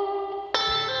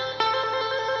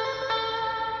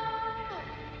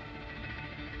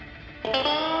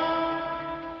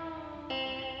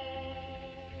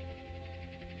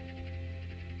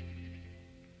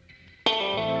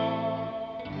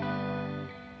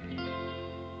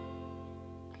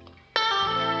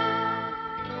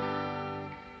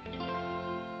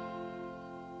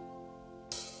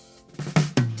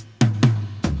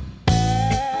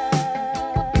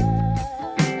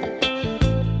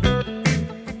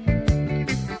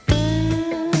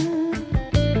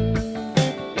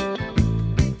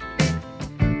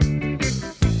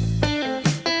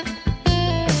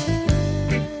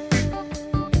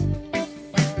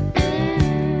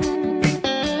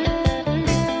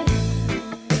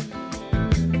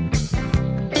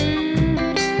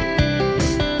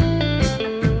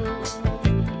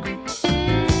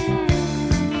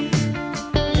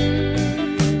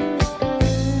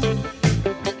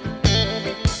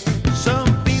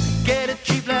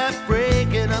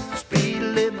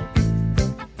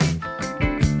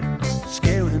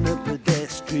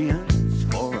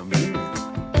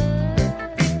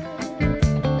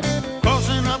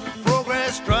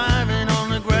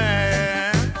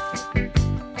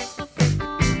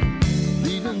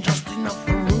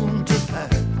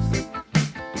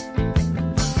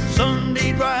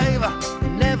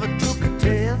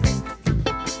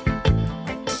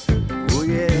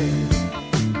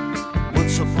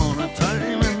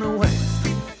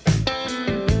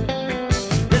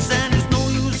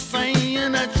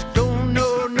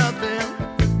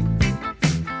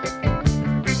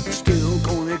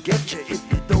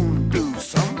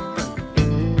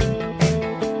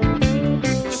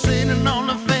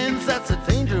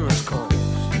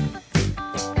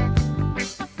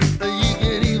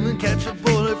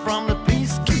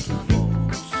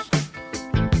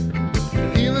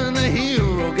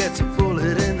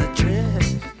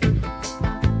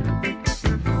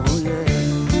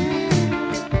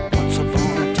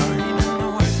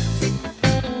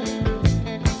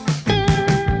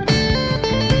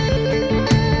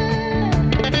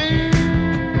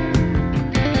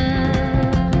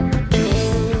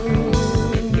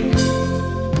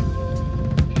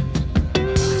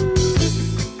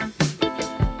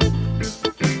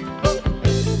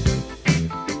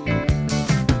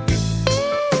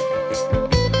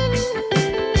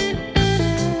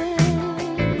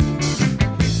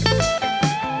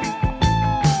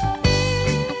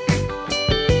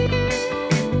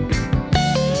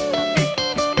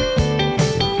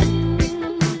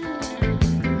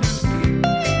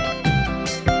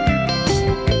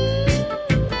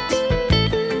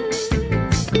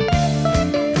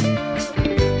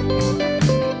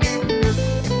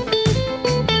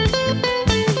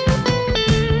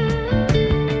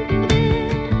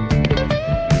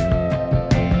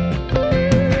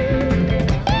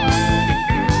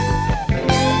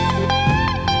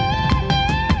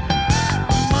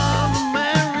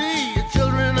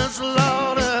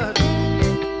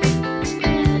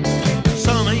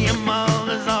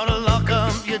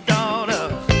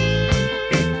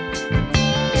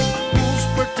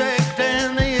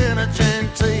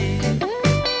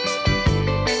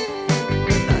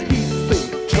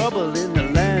 trouble in the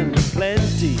land of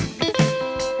plenty.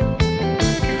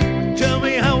 Tell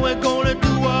me how we're gonna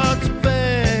do what's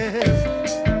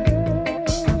best.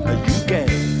 You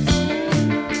guess.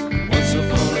 Once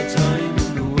upon a time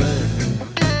in the West.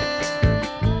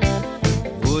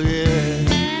 Oh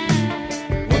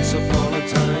yeah. Once upon a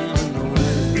time in the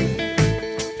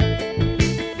West.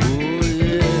 Oh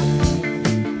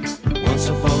yeah. Once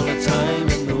upon a time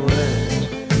in the West.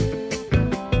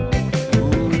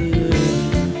 Oh yeah.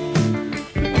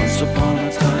 Once upon a time in the West. Once upon a time, once upon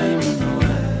a time in the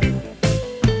West.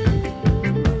 Once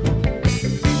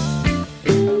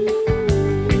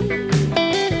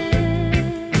upon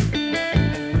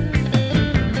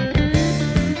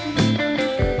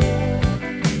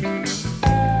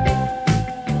a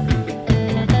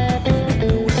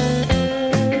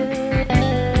time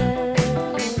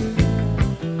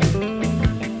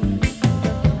in the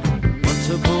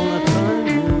West.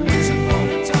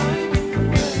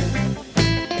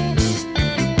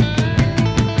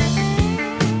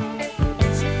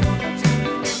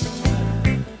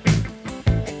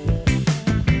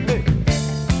 Hey.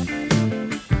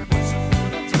 Once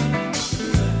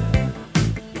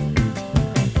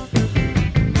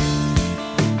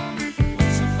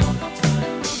upon a time in the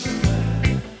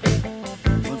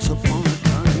West. Once upon a time in the West. Once upon a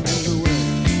time in the West.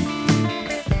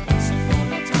 Once upon a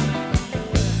time.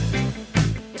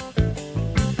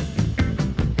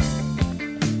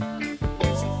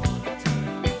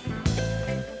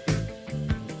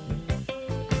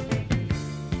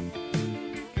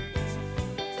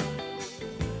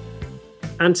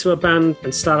 And to a band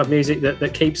and style of music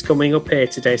that keeps coming up here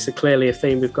today. So clearly a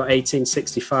theme. We've got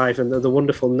 1865 and the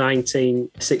wonderful 19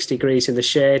 degrees in the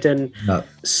shade. And No.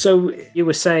 so you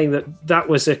were saying that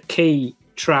was a key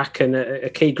track and a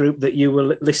key group that you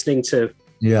were listening to.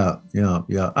 Yeah.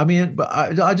 I mean, but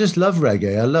I just love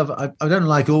reggae. I don't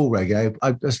like all reggae.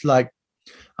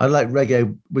 I like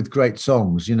reggae with great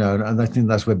songs, you know, and I think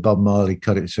that's where Bob Marley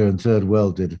cut it through and Third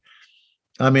World did.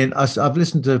 I mean, I've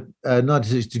listened to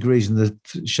 96 Degrees in the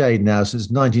Shade now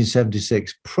since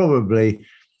 1976, probably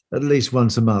at least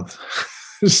once a month.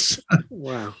 So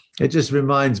Wow. it just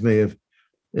reminds me of,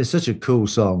 it's such a cool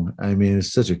song. I mean,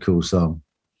 it's such a cool song.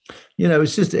 You know,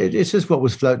 it's just what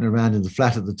was floating around in the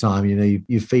flat at the time. You know,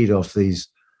 you feed off these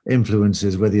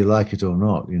influences, whether you like it or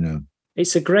not, you know.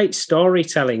 It's a great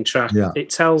storytelling track. Yeah.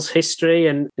 It tells history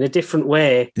and in a different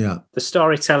way. Yeah. The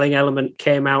storytelling element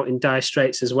came out in Dire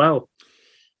Straits as well.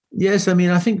 Yes, I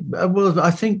mean, I think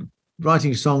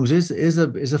writing songs is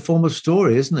a form of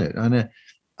story, isn't it? And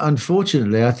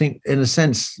unfortunately, I think in a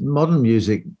sense, modern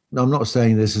music, I'm not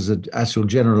saying this is an actual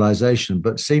generalization,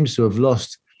 but seems to have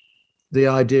lost the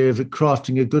idea of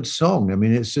crafting a good song. I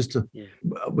mean, it's just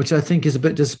which I think is a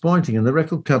bit disappointing. And the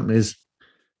record companies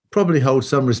probably hold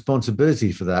some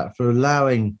responsibility for that, for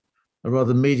allowing a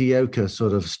rather mediocre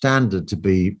sort of standard to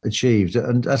be achieved.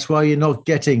 And that's why you're not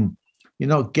getting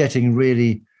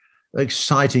really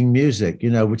exciting music, you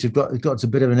know, which has got a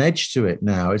bit of an edge to it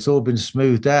now. It's all been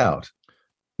smoothed out.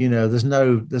 You know, there's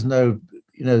no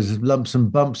there's lumps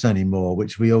and bumps anymore,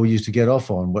 which we all used to get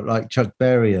off on, but like Chuck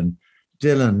Berry and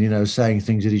Dylan, you know, saying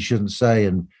things that he shouldn't say,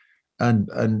 and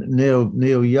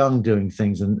Neil Young doing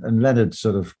things, and Leonard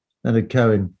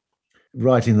Cohen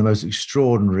writing the most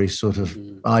extraordinary sort of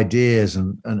ideas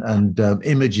and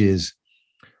images.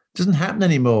 It doesn't happen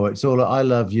anymore. It's all I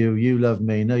love you, you love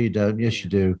me, no you don't, yes you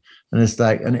do, and it's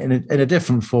like and in a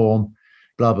different form,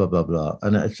 blah blah blah blah.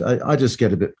 And I just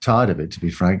get a bit tired of it, to be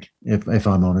frank. If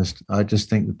I'm honest, I just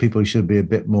think that people should be a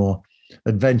bit more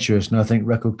adventurous, and I think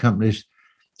record companies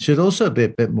should also be a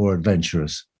bit more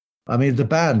adventurous. I mean, the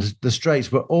band, the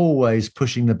Straits, were always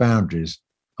pushing the boundaries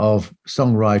of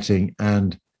songwriting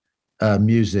and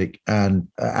music and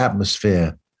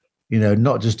atmosphere. You know,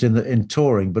 not just in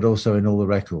touring, but also in all the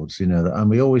records. You know, and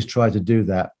we always tried to do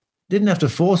that. Didn't have to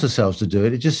force ourselves to do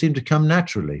it. It just seemed to come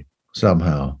naturally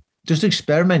somehow. Just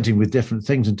experimenting with different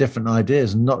things and different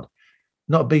ideas, and not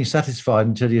being satisfied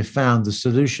until you found the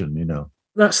solution. You know.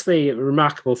 That's the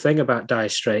remarkable thing about Dire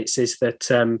Straits, is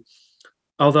that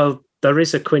although there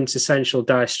is a quintessential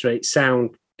Dire Straits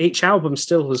sound, each album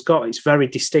still has got its very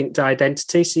distinct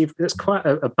identity. So it's quite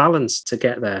a balance to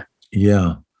get there.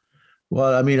 Yeah.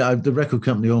 Well, I mean, the record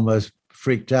company almost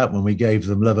freaked out when we gave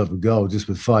them Love Over Gold just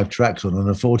with 5 tracks on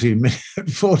a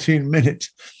 14-minute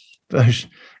version,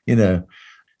 you know,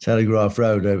 Telegraph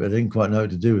Road. I didn't quite know what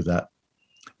to do with that.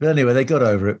 But anyway, they got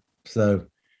over it. So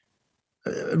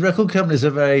record companies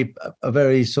are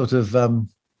very sort of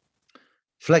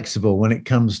flexible when it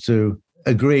comes to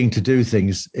agreeing to do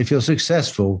things. If you're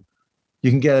successful, you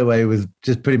can get away with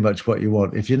just pretty much what you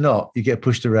want. If you're not, you get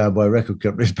pushed around by record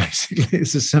companies, basically.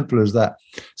 It's as simple as that.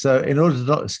 So in order to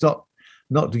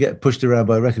not to get pushed around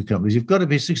by record companies, you've got to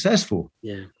be successful.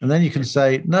 Yeah. And then you can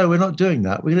say, no, we're not doing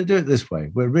that. We're going to do it this way.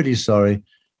 We're really sorry,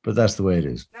 but that's the way it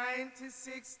is.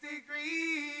 96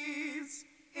 degrees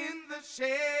in the shade.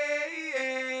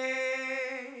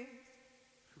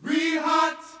 Real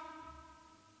hot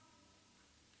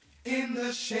in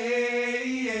the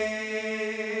shade.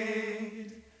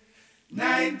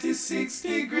 96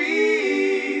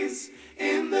 degrees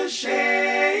in the shade.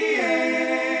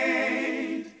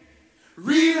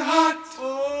 Real hot,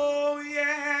 oh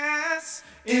yes,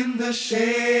 in the shade.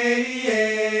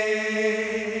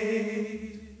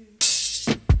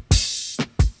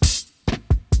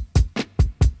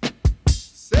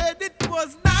 Said it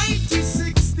was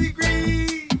 96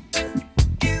 degrees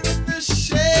in the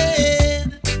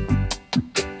shade.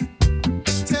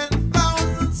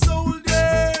 10,000 soldiers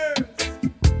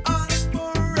on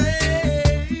parade,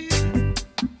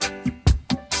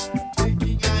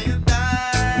 taking I and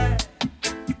I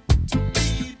to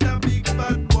meet a big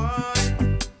bad boy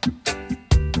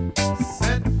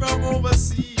sent from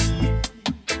overseas.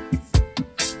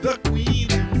 The Queen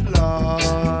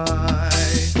implied,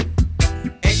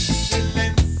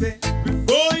 Excellency,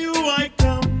 before you I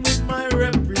come with my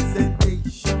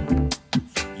representation.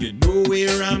 You know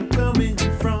where I'm coming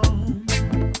from.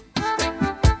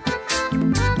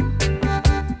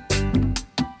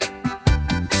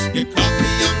 You caught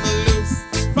me on the loose,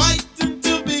 fighting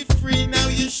to be free. Now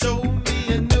you show me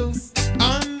a noose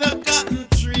on the cotton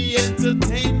tree.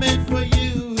 Entertainment for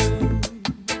you,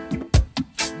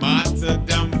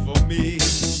 martyrdom for me.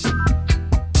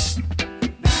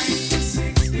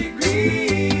 96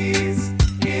 degrees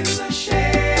in the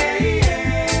shade.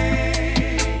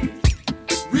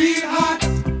 Real hot,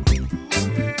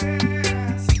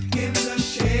 yes, in the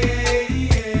shade.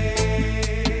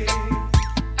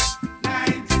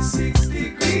 96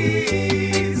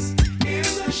 degrees in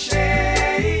the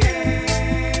shade.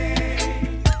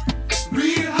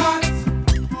 Real hot,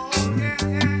 oh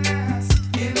yes,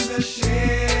 in the shade.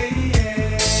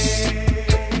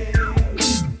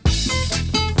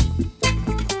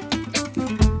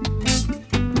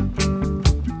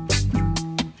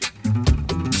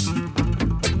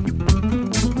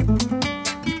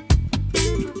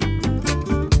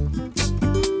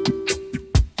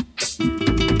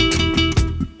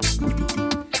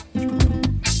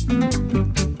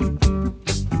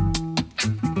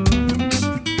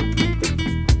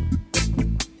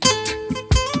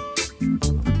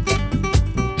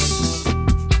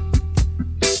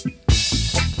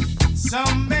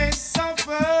 Some may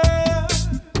suffer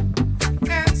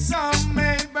and some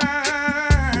may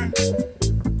burn,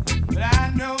 but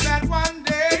I know that one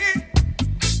day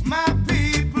my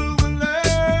people will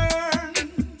learn.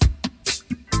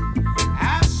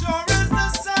 As sure as the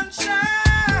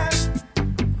sunshine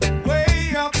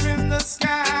way up in the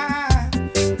sky,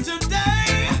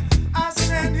 today I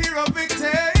stand here a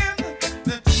victim.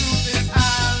 The truth is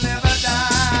I'll never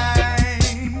die.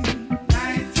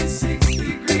 96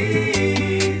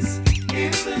 degrees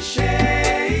in the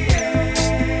shade.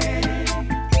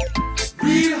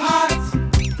 Real hot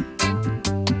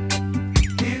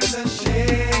in the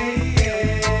shade.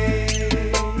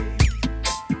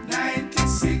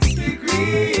 96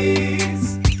 degrees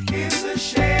in the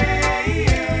shade.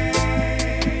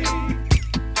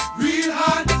 Real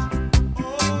hot,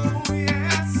 oh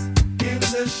yes, in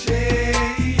the shade.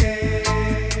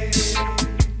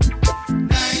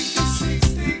 96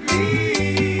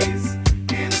 degrees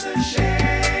in the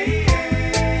shade.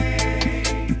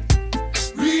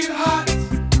 Real hot,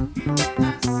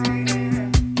 I say,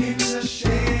 in the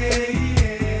shade.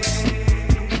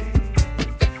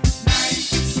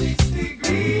 96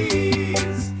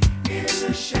 degrees in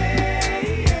the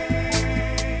shade.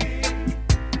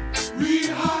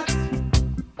 Real hot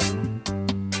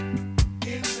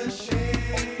in the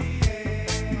shade.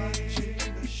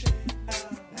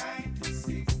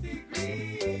 96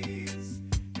 degrees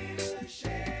in the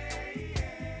shade.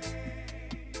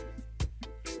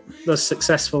 Those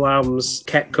successful albums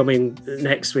kept coming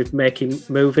next with making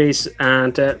movies,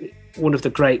 and one of the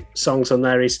great songs on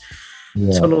there is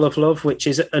Tunnel of Love, which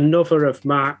is another of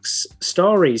Mark's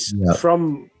stories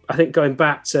from, I think, going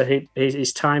back to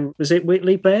his time. Was it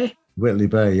Whitley Bay? Whitley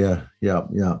Bay, yeah,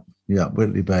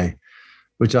 Whitley Bay,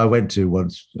 which I went to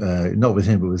once, not with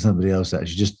him, but with somebody else,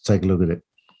 actually, just to take a look at it.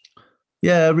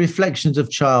 Yeah, reflections of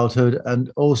childhood,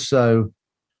 and also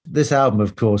this album,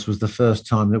 of course, was the first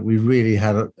time that we really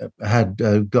had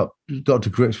got to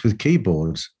grips with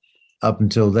keyboards. Up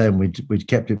until then, we'd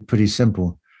kept it pretty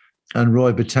simple. and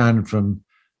Roy Batan from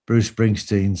Bruce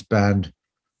Springsteen's band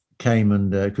came,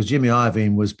 and because Jimmy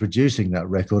Iovine was producing that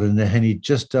record, and he'd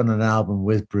just done an album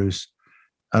with Bruce,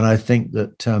 and I think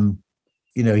that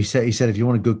he said if you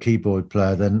want a good keyboard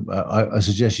player, then I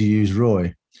suggest you use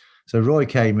Roy. So Roy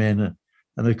came in,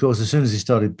 and of course, as soon as he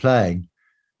started playing,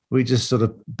 we just sort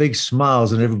of big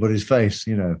smiles on everybody's face,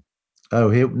 Oh,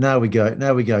 now we're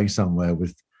going somewhere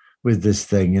with this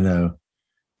thing,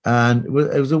 And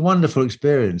it was a wonderful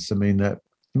experience. I mean, that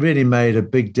really made a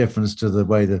big difference to the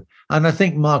way and I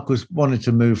think Mark wanted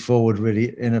to move forward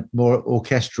really in a more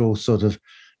orchestral sort of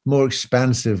more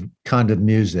expansive kind of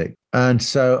music. And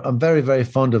so I'm very, very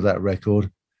fond of that record.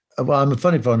 Well, I'm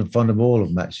fond of all of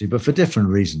them actually, but for different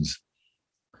reasons.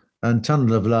 And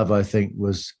Tunnel of Love, I think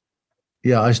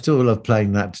I still love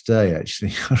playing that today,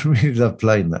 actually. I really love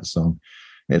playing that song.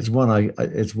 It's one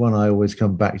I always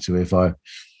come back to if I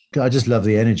just love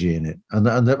the energy in it,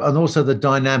 and also the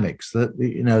dynamics.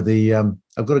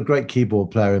 I've got a great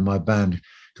keyboard player in my band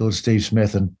called Steve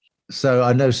Smith, and so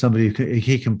I know somebody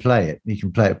he can play it. He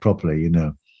can play it properly,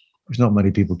 which not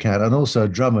many people can. And also a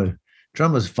drummer.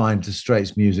 Drummers find the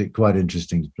Straits music quite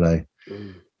interesting to play.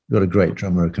 Got a great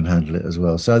drummer who can handle it as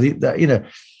well. So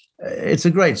it's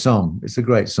a great song. It's a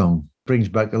great song. Brings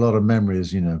back a lot of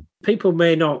memories. People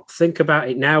may not think about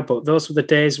it now, but those were the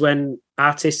days when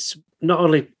artists, not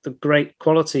only the great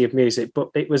quality of music, but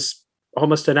it was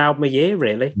almost an album a year,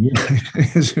 really. Yeah.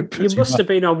 You must have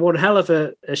been on one hell of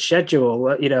a schedule,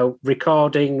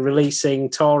 recording, releasing,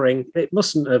 touring. It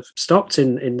mustn't have stopped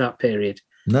in that period.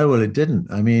 No, well, it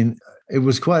didn't. I mean, it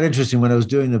was quite interesting when I was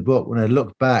doing the book, when I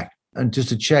looked back and just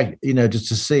to check, just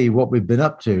to see what we've been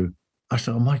up to. I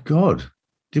thought, oh my God,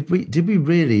 did we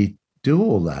really do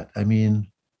all that? I mean,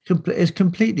 it's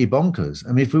completely bonkers.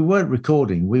 I mean, if we weren't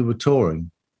recording, we were touring.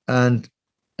 And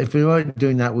if we weren't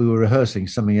doing that, we were rehearsing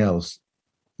something else.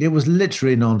 It was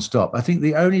literally nonstop. I think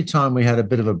the only time we had a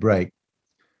bit of a break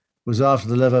was after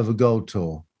the Love Over Gold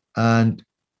tour. And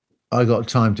I got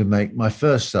time to make my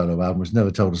first solo album, was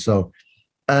Never Told a Soul.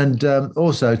 And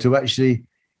also to actually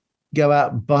go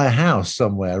out and buy a house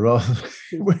somewhere.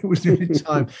 It was the only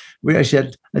time we actually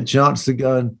had a chance to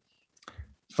go and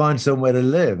find somewhere to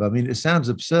live. I mean, it sounds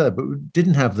absurd, but we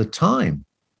didn't have the time.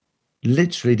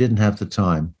 Literally didn't have the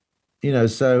time.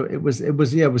 So it was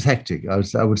hectic. I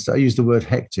use the word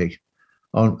hectic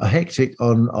on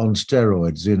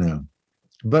steroids,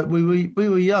 But we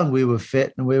were young, we were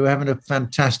fit, and we were having a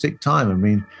fantastic time. I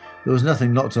mean, there was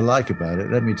nothing not to like about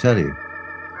it, let me tell you.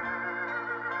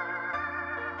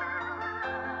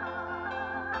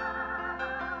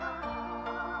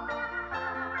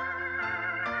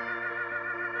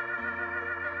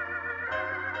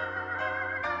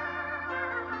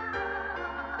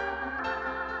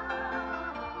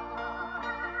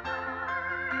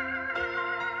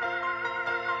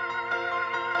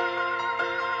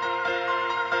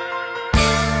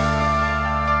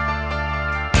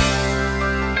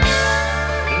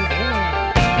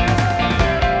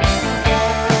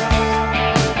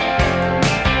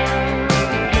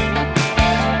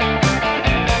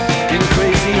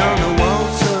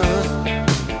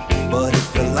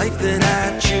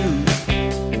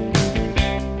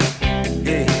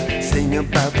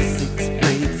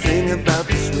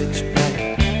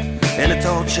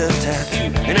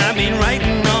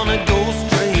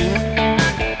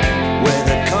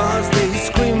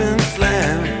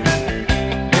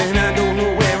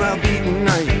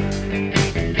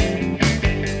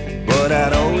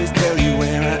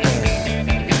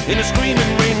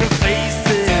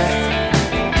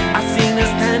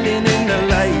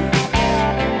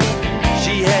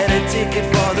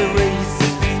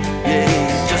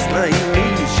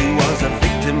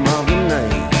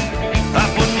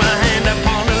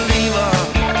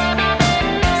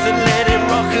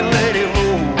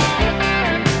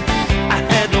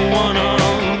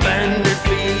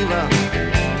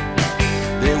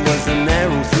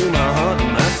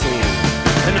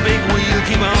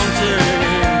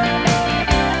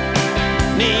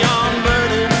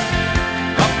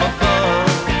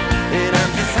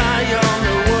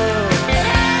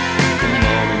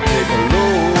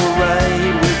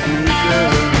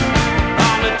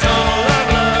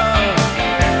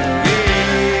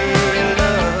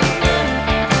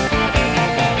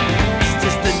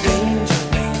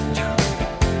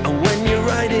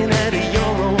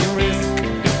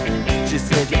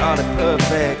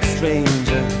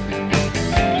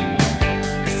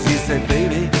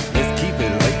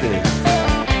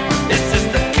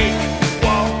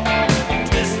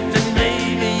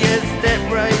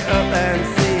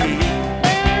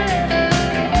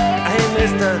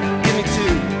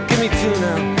 Give me two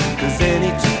now, 'cause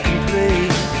any two can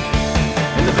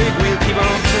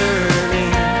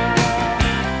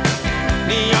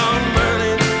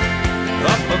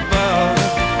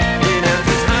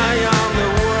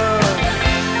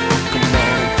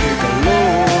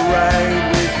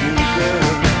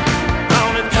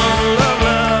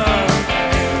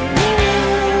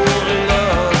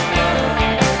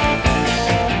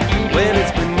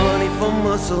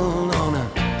muscle on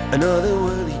another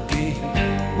worldly gig.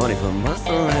 Money for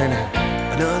muscle and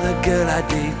another girl I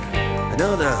dig.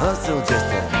 Another hustle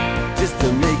just to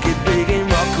make it big and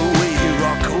rock away,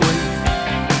 rock away.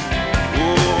 Oh,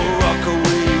 rock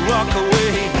away, rock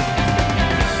away.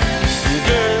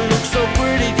 Girl, it looks so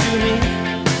pretty to me,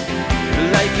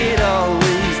 like it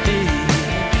always did.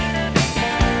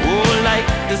 Oh, like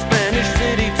the Spanish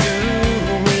city to me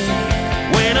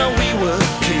when we were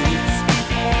kids.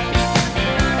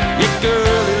 Yeah,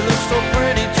 girl, it looks so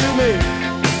pretty to me,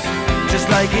 just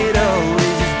like it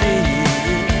always did.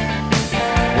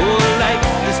 Oh, like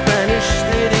the Spanish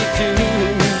city to me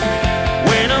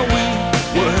when we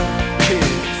were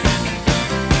kids.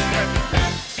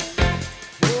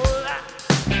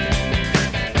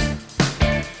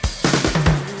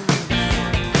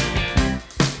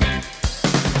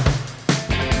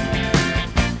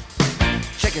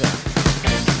 Check it out.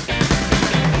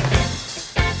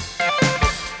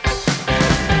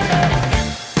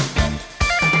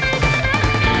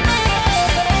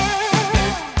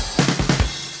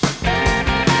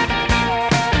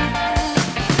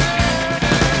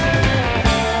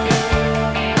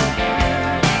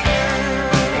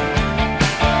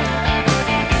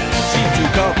 She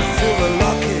took off a silver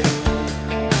locket.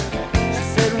 She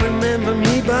said, remember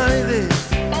me by this.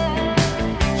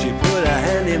 She put her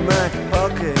hand in my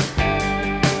pocket.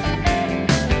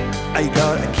 I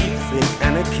got a keepsake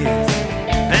and a kiss,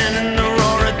 and an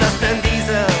aurora dust and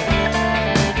diesel.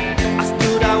 I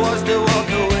stood, I was to walk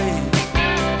away.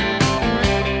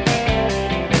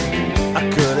 I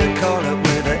could have caught up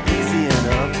with her easy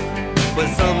enough, but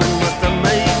something must have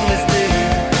made me stay.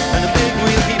 And the big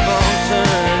wheel keep on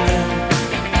turning,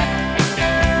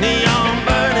 neon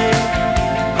burning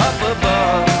up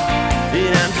above.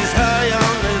 And I'm just high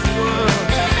on this world.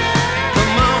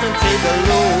 Come on and take a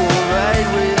low ride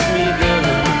with me, girl.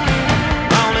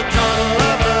 On a tunnel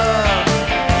of love,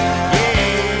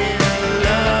 yeah,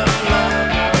 love, love.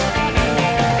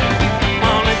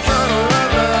 On a tunnel of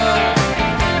love,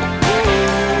 oh,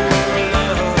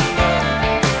 love, love.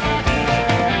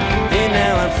 And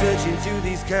now I'm searching through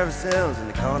these carousels in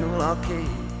the Carnival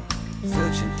Arcade,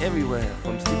 searching everywhere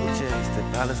from steeplechase to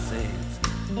palisades,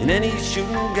 in any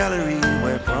shooting gallery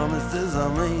where promises are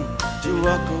made to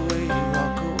walk away,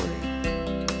 rock away,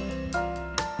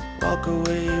 walk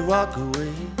away, walk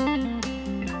away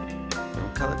from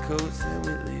color coats and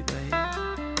Whitley Bay.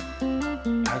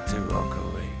 Had to walk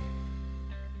away.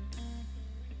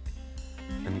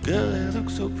 And girl, it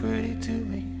looks so pretty to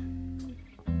me,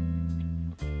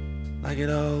 like it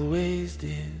always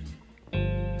did,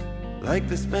 like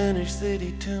the Spanish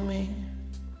city to me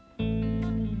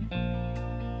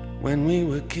when we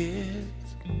were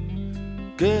kids.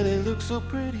 Girl, it looks so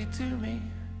pretty to me,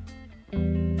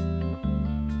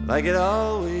 like it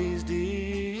always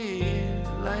did,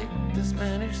 like the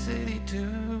Spanish city to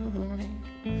me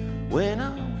when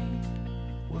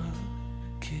we were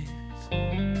kids.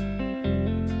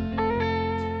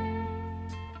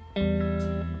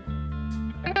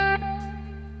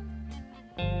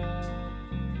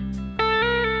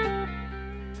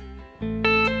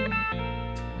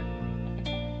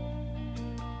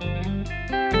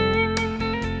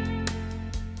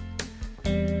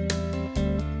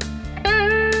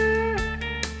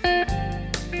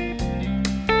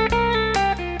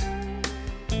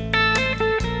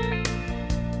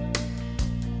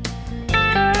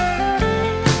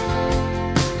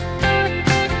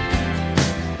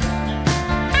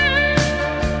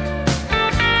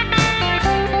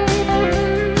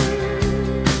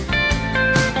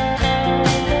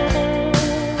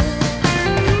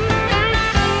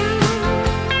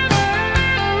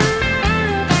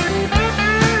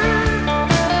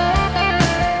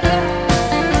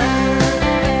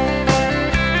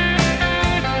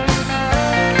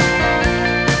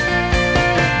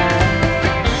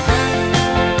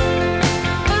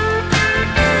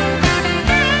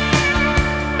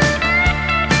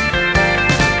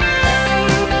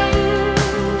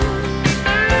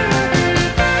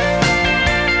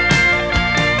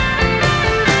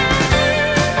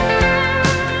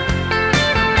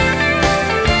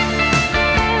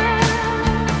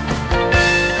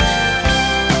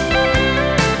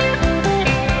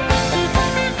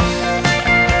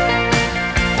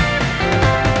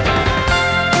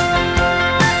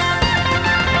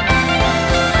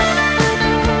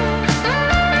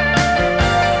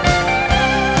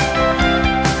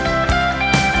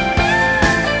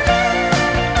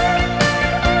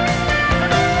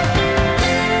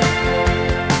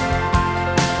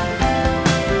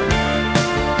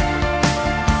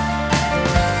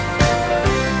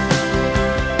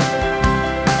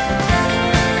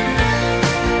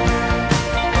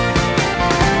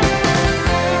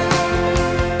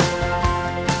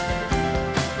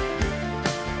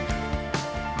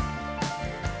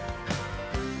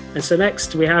 So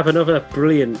next we have another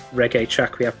brilliant reggae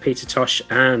track. We have Peter Tosh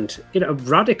and a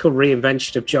radical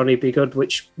reinvention of Johnny B. Goode,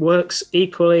 which works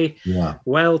equally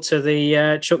well to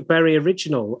the Chuck Berry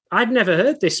original. I'd never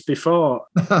heard this before.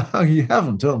 You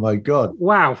haven't? Oh my God!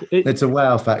 Wow, it's a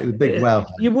wow fact. A big wow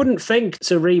fact. You wouldn't think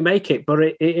to remake it, but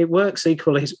it works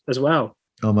equally as well.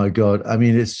 Oh my God! I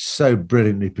mean, it's so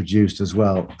brilliantly produced as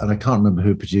well, and I can't remember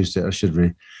who produced it. I should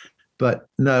read, but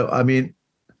no, I mean.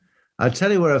 I'll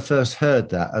tell you where I first heard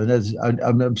that.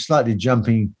 I'm slightly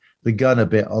jumping the gun a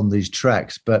bit on these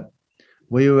tracks, but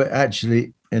we were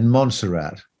actually in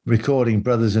Montserrat recording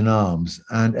Brothers in Arms.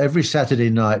 And every Saturday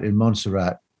night in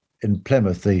Montserrat, in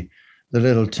Plymouth, the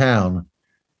little town,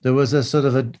 there was a sort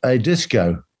of a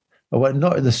disco. Well,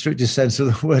 not in the strictest sense of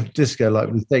the word disco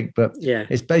like we think, but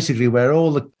it's basically where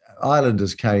all the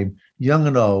islanders came, young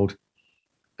and old,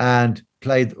 and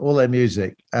played all their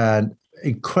music and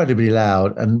incredibly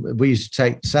loud. And we used to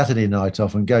take Saturday night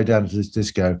off and go down to this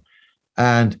disco,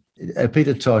 and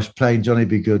Peter Tosh playing Johnny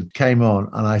B. Goode came on,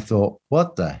 and I thought,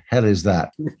 what the hell is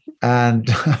that? And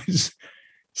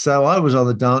so I was on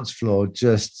the dance floor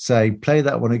just saying, play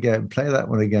that one again,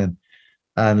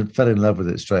 and fell in love with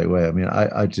it straight away. I mean,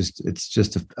 I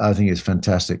think it's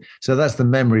fantastic. So that's the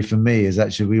memory for me, is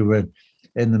actually we were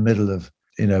in the middle of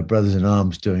Brothers in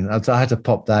Arms doing that. So I had to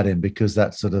pop that in because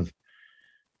that's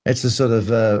it's a sort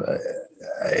of a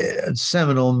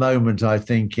seminal moment, I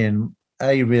think, in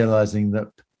realizing that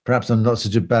perhaps I'm not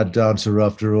such a bad dancer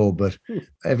after all. But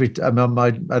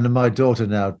my daughter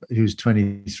now, who's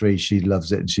 23, she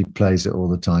loves it and she plays it all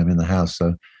the time in the house.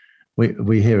 So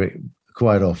we hear it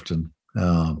quite often.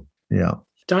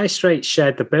 Dire Straits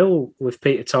shared the bill with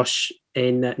Peter Tosh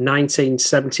in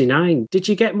 1979. Did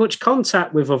you get much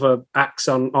contact with other acts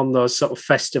on those sort of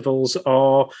festivals,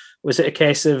 or was it a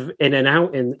case of in and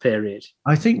out in the period?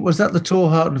 I think, was that the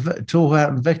Torhout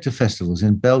and Vector festivals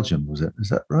in Belgium, was it? Is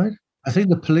that right? I think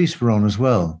the Police were on as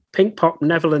well. Pink Pop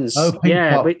Netherlands. Oh, Pink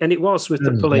Pop. And it was with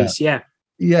the Police,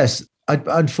 Yes, I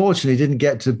unfortunately didn't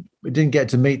get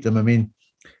to meet them. I mean,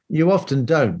 you often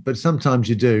don't, but sometimes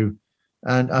you do.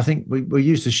 And I think we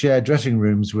used to share dressing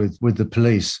rooms with the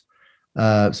Police.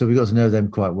 So we got to know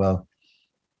them quite well.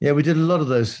 Yeah, we did a lot of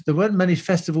those. There weren't many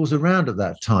festivals around at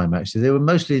that time, actually. They were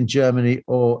mostly in Germany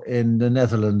or in the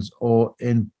Netherlands or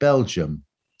in Belgium.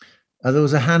 There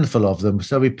was a handful of them.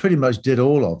 So we pretty much did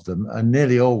all of them. And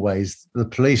nearly always the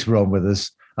Police were on with us.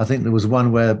 I think there was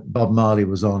one where Bob Marley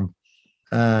was on.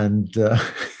 And I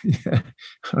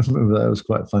remember that. It was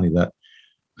quite funny, that.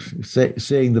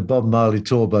 Seeing the Bob Marley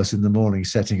tour bus in the morning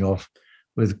setting off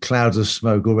with clouds of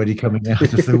smoke already coming out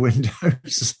of the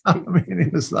windows. I mean,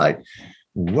 it was like,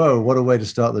 whoa, what a way to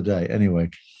start the day.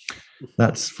 Anyway,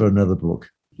 that's for another book.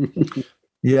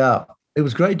 Yeah, it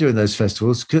was great doing those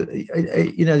festivals.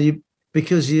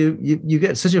 Because you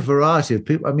get such a variety of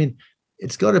people. I mean,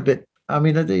 it's got a bit, I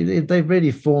mean, they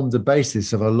really formed the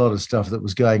basis of a lot of stuff that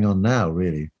was going on now,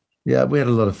 really. Yeah, we had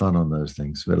a lot of fun on those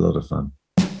things. We had a lot of fun.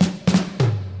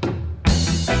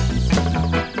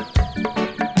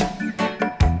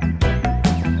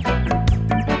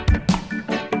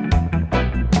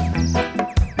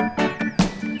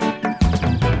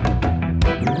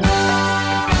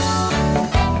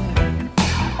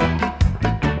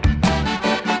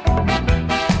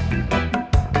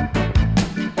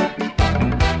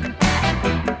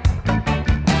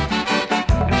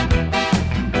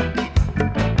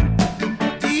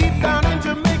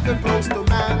 Close to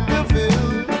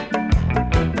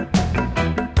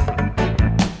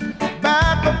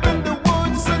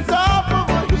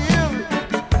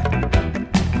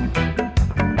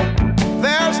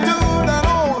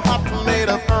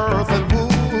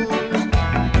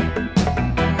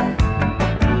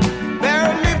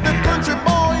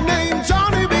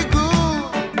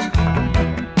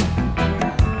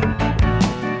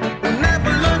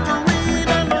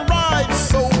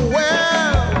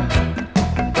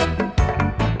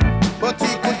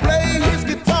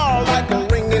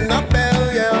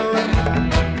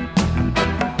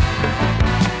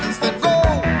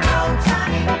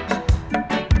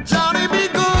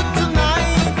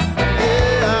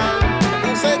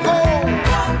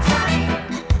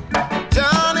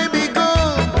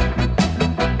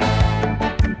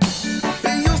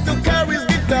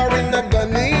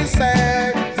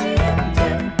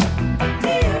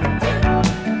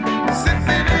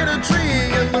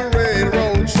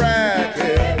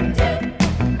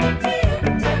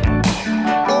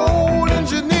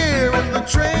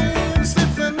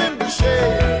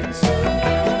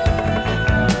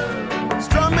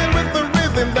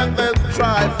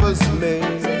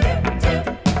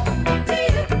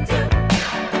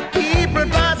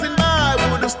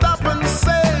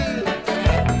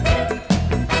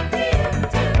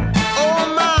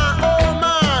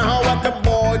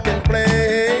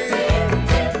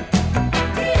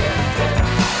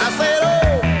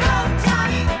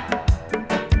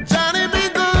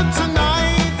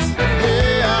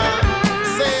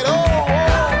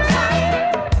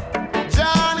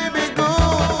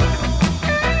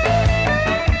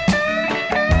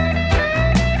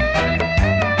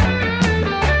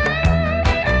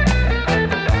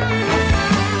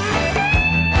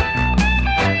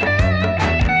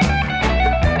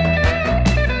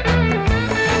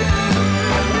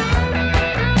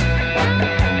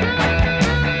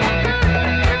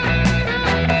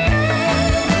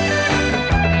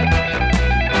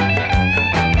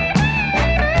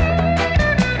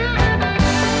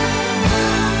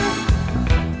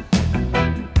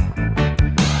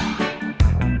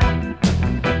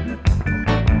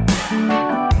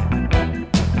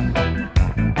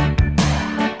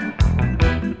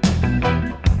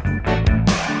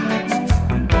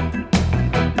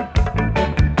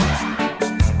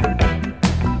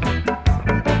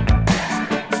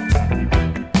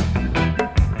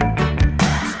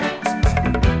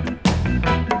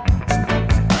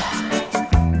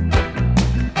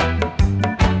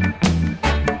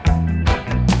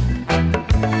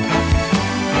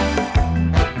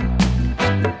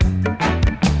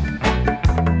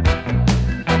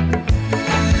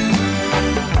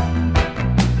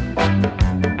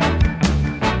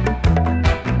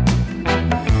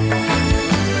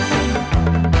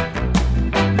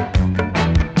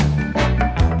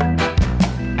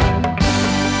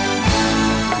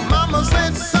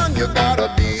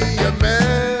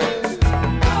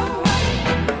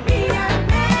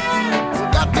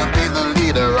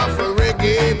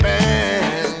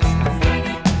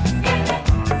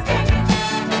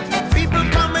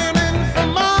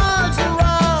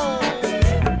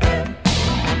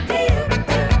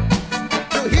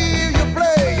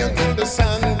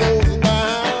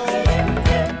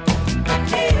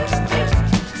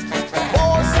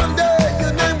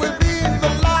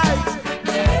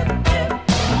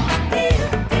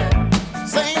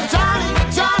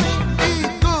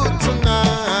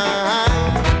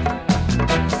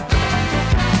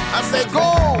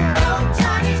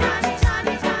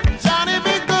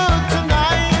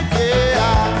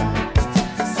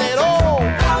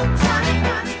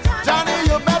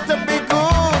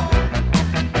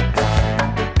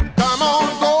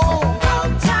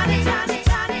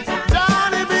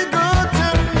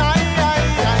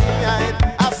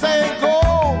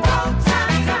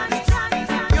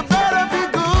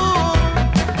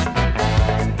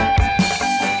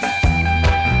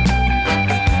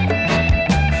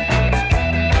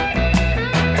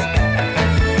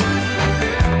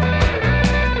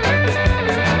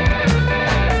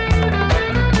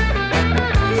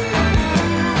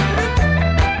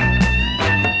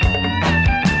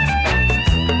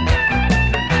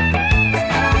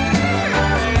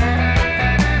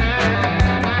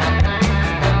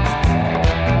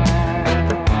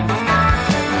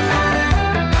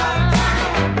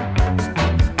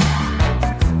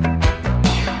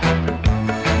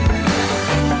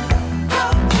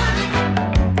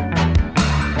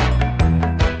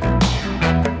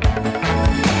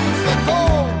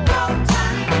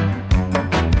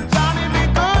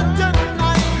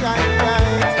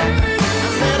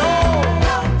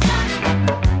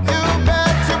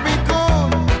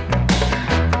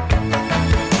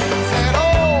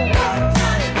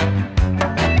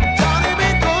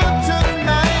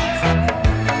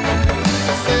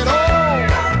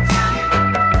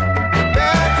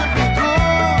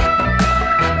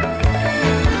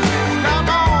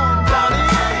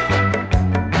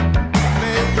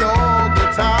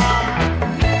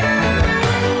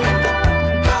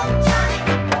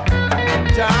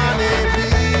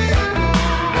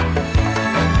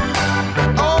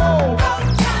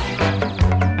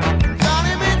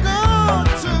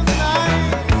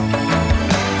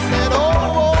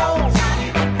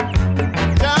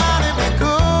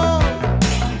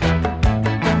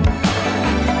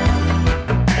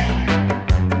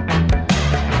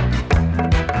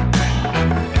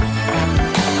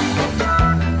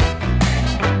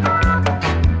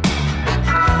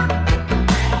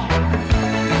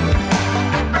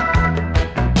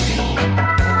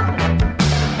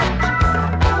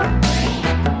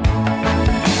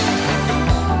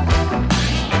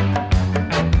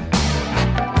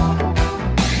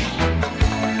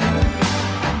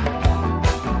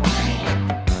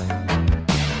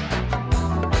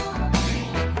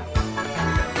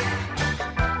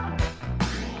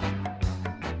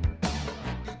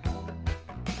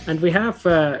And we have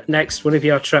next one of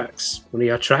your tracks,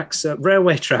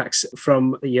 Railway Tracks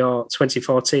from your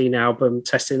 2014 album,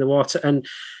 Testing the Water. And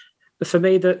for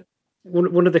me, that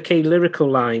one of the key lyrical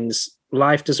lines,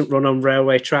 life doesn't run on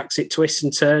railway tracks, it twists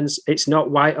and turns, it's not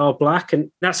white or black.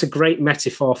 And that's a great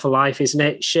metaphor for life, isn't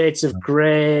it? Shades of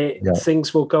grey,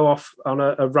 things will go off on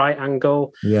a right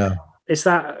angle. Yeah. Is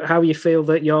that how you feel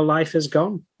that your life has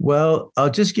gone? Well,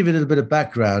 I'll just give you a little bit of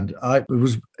background. I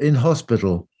was in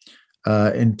hospital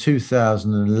in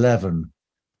 2011,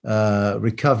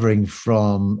 recovering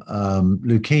from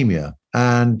leukemia.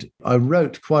 And I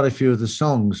wrote quite a few of the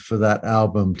songs for that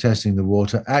album, Testing the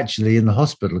Water, actually in the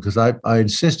hospital, because I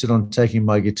insisted on taking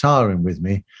my guitar in with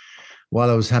me while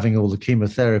I was having all the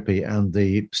chemotherapy and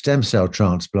the stem cell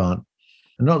transplant.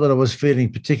 And not that I was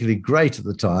feeling particularly great at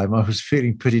the time. I was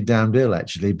feeling pretty damned ill,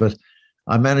 actually. But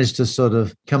I managed to sort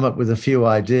of come up with a few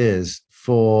ideas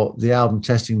for the album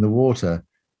Testing the Water.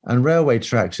 And Railway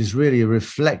Tracks is really a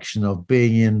reflection of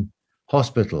being in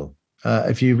hospital.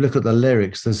 If you look at the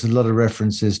lyrics, there's a lot of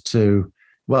references to,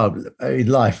 well,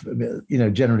 life,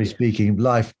 generally speaking,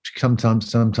 life sometimes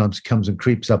comes and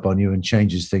creeps up on you and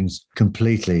changes things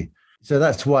completely. So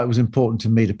that's why it was important to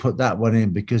me to put that one in,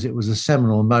 because it was a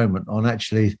seminal moment on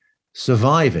actually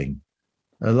surviving.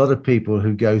 A lot of people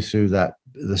who go through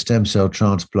the stem cell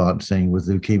transplant thing with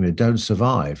leukemia don't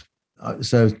survive.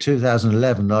 So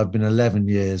 2011, I've been 11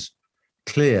 years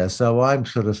clear. So I'm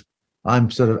sort of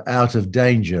out of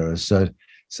danger.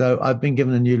 So I've been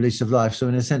given a new lease of life. So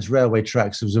in a sense, Railway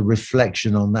Tracks was a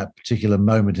reflection on that particular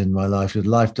moment in my life. That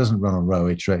life doesn't run on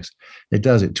railway tracks. It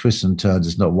does. It twists and turns.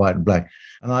 It's not white and black.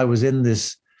 And I was in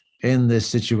this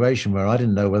situation where I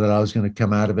didn't know whether I was going to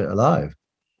come out of it alive.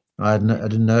 I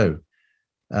didn't know.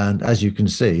 And as you can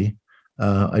see,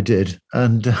 I did.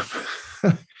 And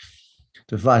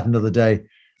to fight another day.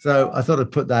 So I thought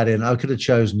I'd put that in. I could have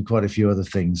chosen quite a few other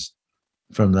things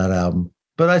from that album.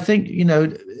 But I think,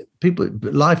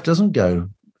 life doesn't go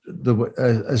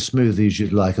as smoothly as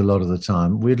you'd like a lot of the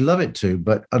time. We'd love it to,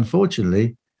 but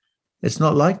unfortunately, it's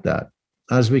not like that.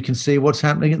 As we can see what's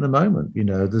happening at the moment,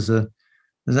 there's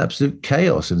absolute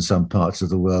chaos in some parts of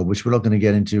the world, which we're not going to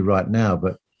get into right now,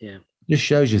 but it just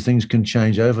shows you things can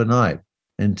change overnight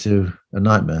into a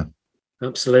nightmare.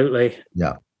 Absolutely.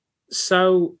 Yeah.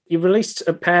 So you released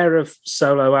a pair of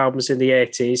solo albums in the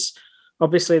 80s.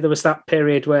 Obviously, there was that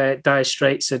period where Dire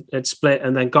Straits had split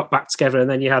and then got back together, and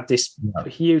then you had this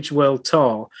huge world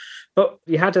tour. But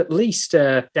you had at least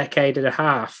a decade and a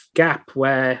half gap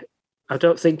where I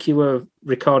don't think you were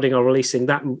recording or releasing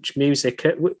that much music.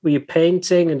 Were you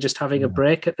painting and just having a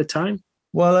break at the time?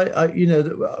 Well,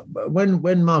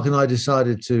 when Mark and I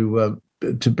decided to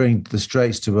bring the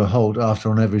Straits to a halt after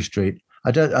On Every Street,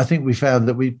 I think we found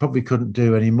that we probably couldn't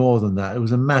do any more than that. It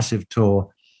was a massive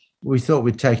tour. We thought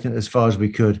we'd taken it as far as we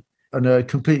could. And I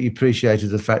completely appreciated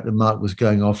the fact that Mark was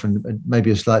going off in maybe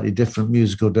a slightly different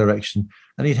musical direction.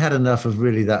 And he'd had enough of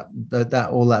really that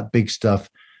all that big stuff.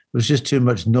 It was just too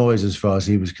much noise as far as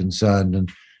he was concerned.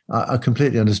 And I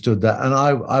completely understood that. And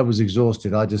I was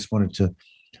exhausted. I just wanted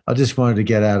to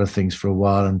get out of things for a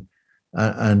while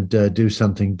and do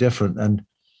something different. And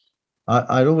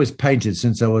I'd always painted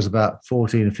since I was about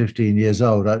 14 or 15 years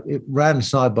old. It ran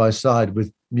side by side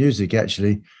with music,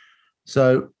 actually.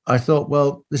 So I thought,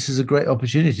 well, this is a great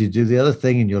opportunity to do the other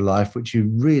thing in your life, which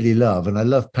you really love. And I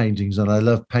love paintings and I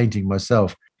love painting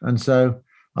myself. And so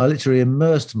I literally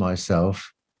immersed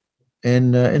myself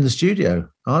in the studio,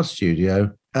 art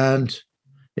studio. And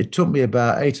it took me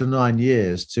about 8 or 9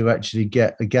 years to actually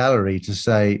get a gallery to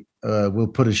say, we'll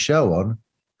put a show on.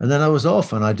 And then I was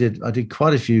off and I did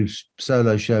quite a few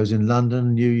solo shows in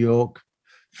London, New York,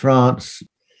 France,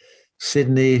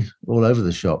 Sydney, all over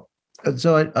the shop. And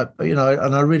so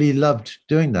I really loved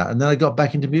doing that. And then I got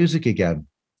back into music again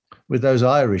with those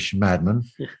Irish madmen.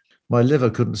 Yeah. My liver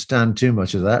couldn't stand too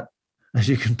much of that, as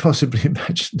you can possibly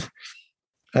imagine.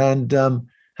 And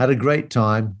had a great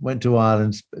time. Went to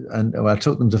Ireland, and I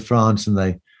took them to France,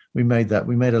 and we made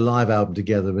a live album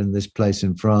together in this place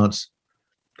in France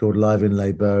called Live in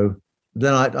Les Beaux.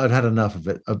 Then I'd had enough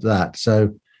of that.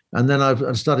 So, and then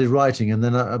I started writing, and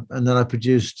then I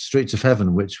produced Streets of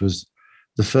Heaven, which was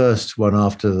the first one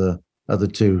after the other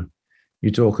two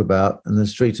you talk about. And then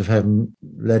Streets of Heaven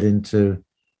led into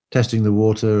Testing the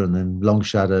Water, and then Long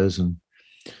Shadows, and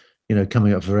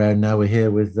coming up for air. And now we're here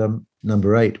with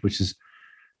number 8, which is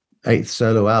 8th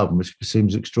solo album, which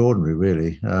seems extraordinary,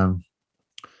 really.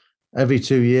 Every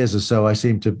 2 years or so, I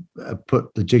seem to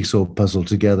put the jigsaw puzzle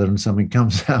together and something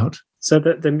comes out. So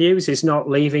the muse is not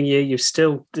leaving you.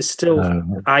 There's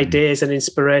still ideas and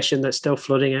inspiration that's still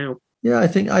flooding out. Yeah, I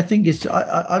think it's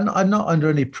I'm not under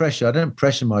any pressure. I don't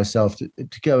pressure myself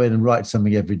to go in and write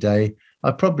something every day.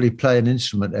 I probably play an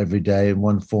instrument every day in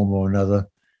one form or another.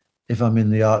 If I'm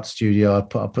in the art studio, I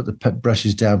put the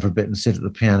brushes down for a bit and sit at the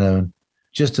piano, and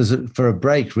just for a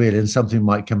break, really, and something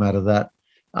might come out of that.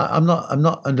 I'm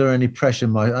not under any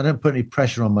pressure. I don't put any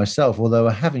pressure on myself. Although,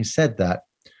 having said that,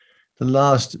 the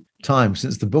last time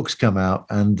since the books come out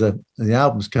and the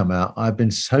albums come out, I've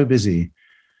been so busy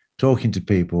talking to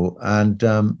people, and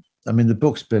I mean, the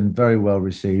book's been very well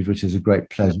received, which is a great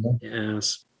pleasure.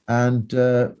 Yes. And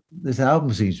this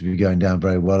album seems to be going down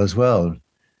very well as well,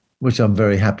 which I'm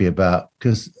very happy about,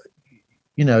 because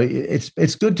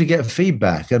it's good to get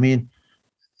feedback. I mean,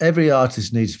 every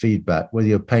artist needs feedback, whether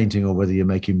you're painting or whether you're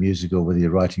making music or whether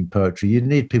you're writing poetry. You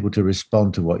need people to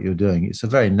respond to what you're doing. It's a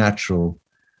very natural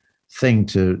thing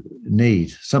to need.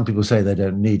 Some people say they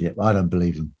don't need it, but I don't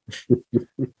believe them.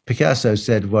 Picasso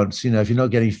said once, if you're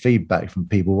not getting feedback from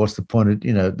people, what's the point of,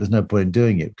 there's no point in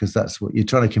doing it, because that's what you're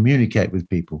trying to communicate with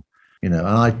people, and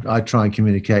I try and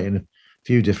communicate in a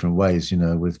few different ways,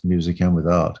 with music and with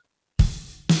art.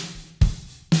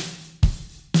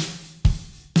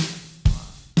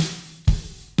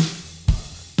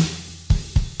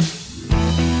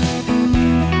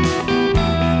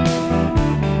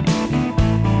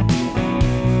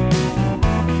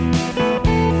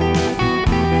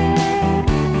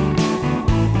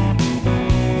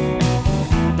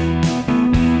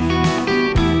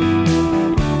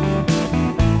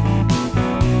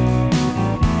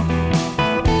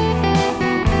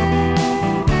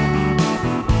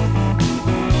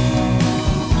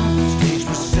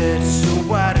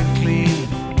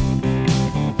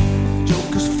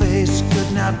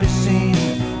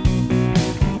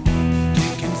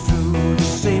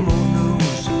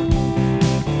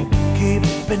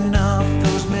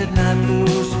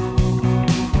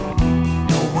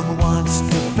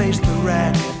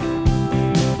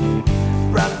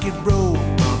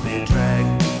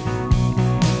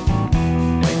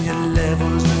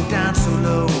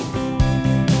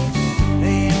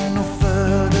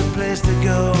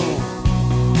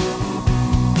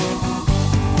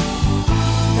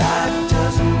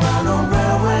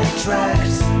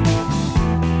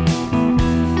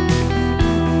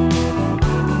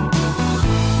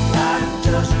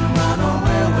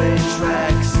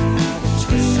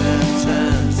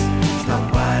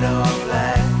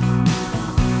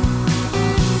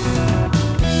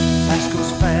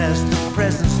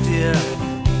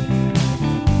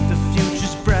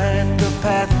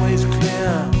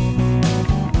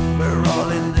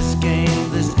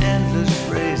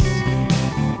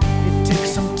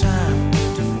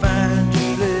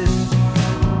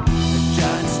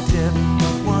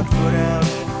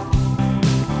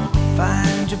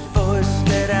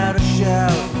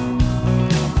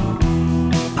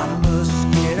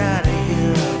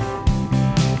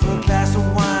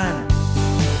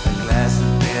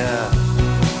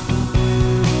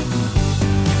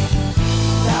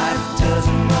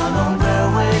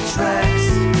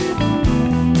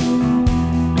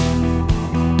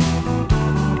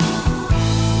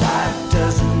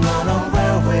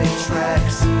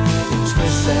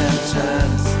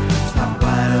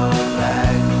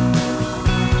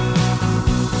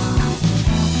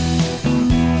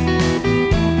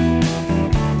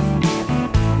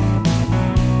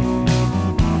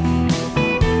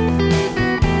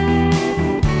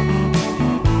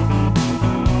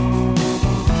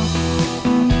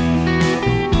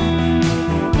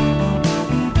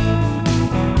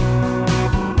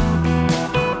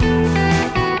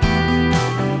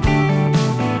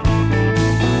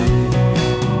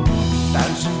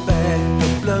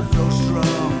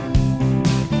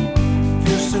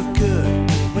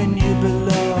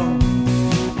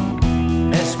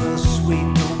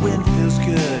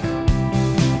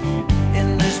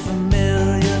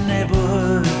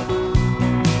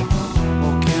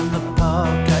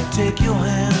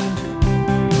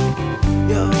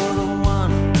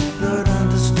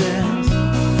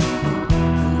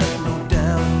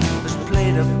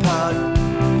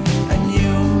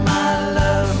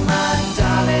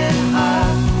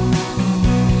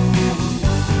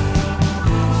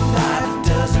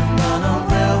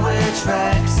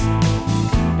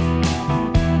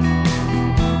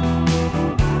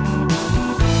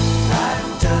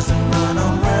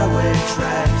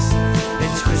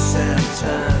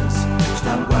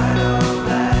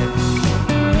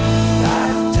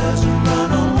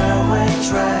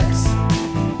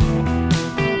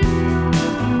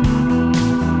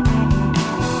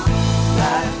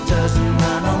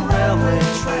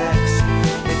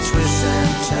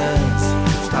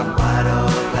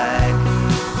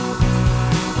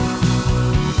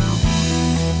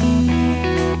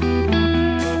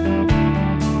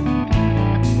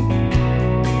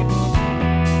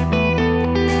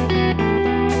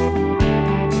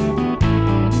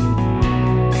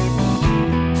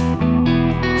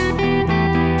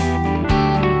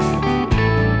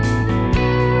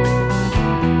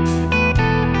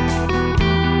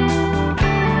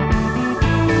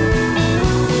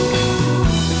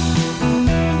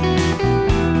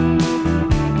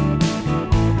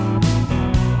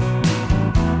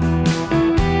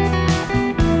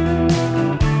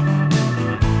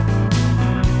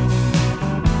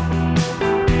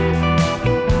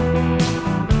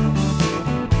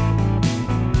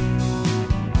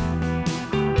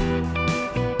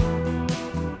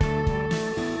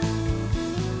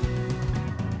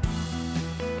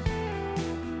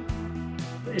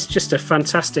 just a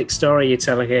fantastic story you're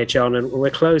telling here, John. And we're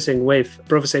closing with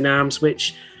Brothers in Arms,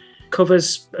 which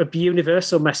covers a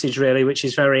universal message, really, which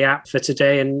is very apt for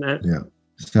today. And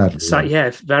sadly,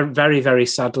 very, very, very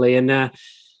sadly. And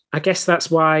I guess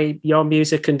that's why your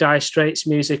music and Dire Straits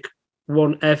music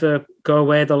won't ever go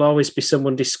away. There'll always be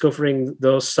someone discovering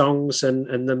those songs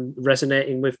and them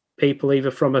resonating with people,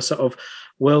 either from a sort of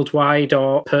worldwide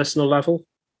or personal level.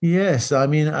 Yes, I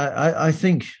mean, I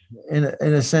think in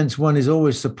a sense one is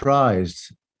always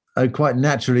surprised, quite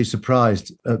naturally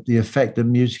surprised at the effect that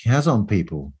music has on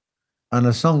people. And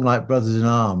a song like Brothers in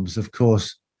Arms, of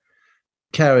course,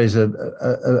 carries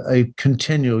a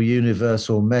continual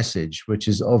universal message, which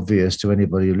is obvious to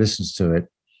anybody who listens to it.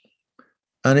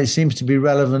 And it seems to be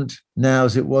relevant now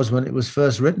as it was when it was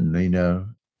first written, you know.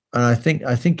 And I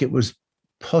think it was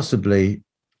possibly,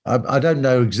 I don't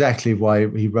know exactly why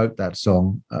he wrote that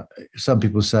song. Some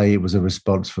people say it was a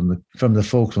response from the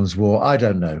Falklands War. I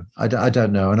don't know. I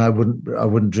don't know, and I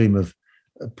wouldn't dream of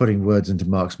putting words into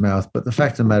Mark's mouth. But the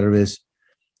fact of the matter is,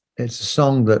 it's a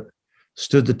song that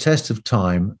stood the test of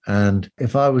time. And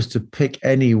if I was to pick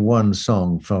any one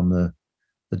song from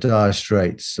the Dire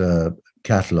Straits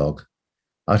catalogue,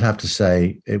 I'd have to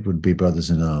say it would be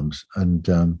Brothers in Arms. And,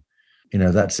 you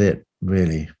know, that's it,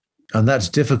 really. And that's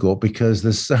difficult because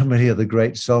there's so many other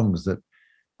great songs that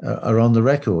are on the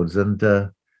records, and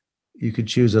you could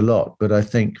choose a lot. But I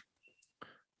think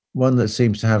one that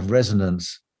seems to have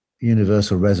resonance,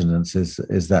 universal resonance,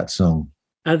 is that song.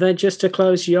 And then just to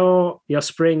close, your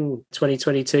spring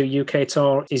 2022 UK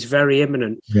tour is very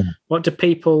imminent. Yeah. What do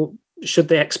people, should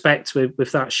they expect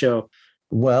with that show?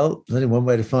 Well, there's only one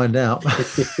way to find out.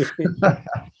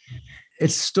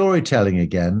 It's storytelling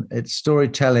again. It's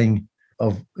storytelling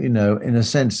of, you know, in a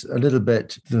sense, a little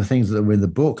bit the things that were in the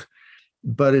book,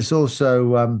 but it's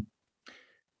also,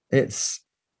 it's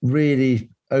really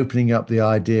opening up the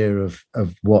idea of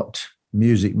what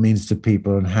music means to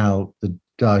people and how the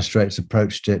Dire Straits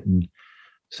approached it. And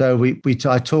so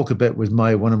I talk a bit with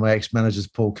one of my ex-managers,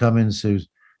 Paul Cummins, who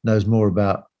knows more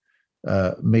about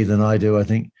me than I do, I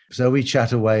think. So we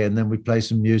chat away and then we play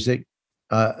some music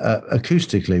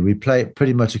acoustically. We play it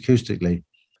pretty much acoustically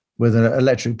with an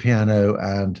electric piano,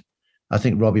 and I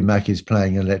think Robbie Mackey's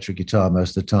playing electric guitar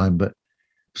most of the time. But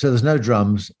so there's no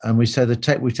drums, and we say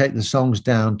we take the songs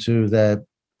down to their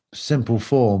simple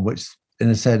form, which in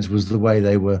a sense was the way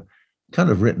they were kind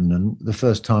of written. And the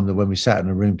first time that when we sat in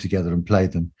a room together and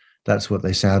played them, that's what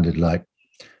they sounded like.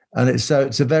 And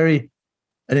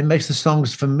it makes the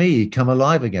songs for me come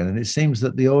alive again. And it seems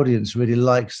that the audience really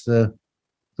likes the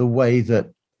way that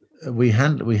we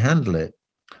handle it.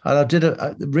 And I did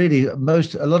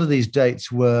a lot of these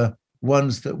dates were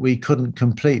ones that we couldn't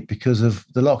complete because of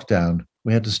the lockdown.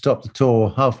 We had to stop the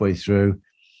tour halfway through.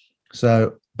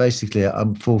 So basically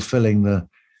I'm fulfilling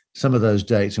some of those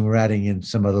dates, and we're adding in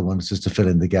some other ones just to fill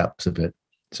in the gaps a bit.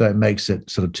 So it makes it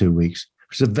sort of 2 weeks,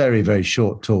 which is a very, very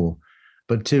short tour.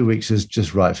 But 2 weeks is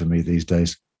just right for me these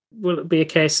days. Will it be a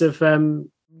case of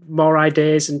more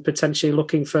ideas and potentially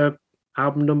looking for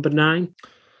album number 9?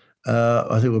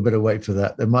 I think we'll better wait for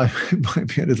that. There might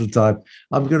be a little time.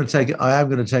 I am going to take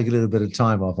a little bit of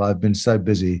time off. I've been so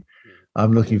busy.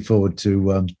 I'm looking forward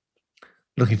to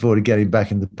getting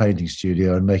back in the painting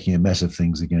studio and making a mess of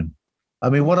things again. I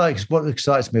mean, what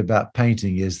excites me about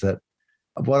painting is that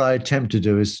what I attempt to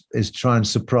do is try and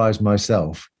surprise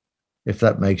myself, if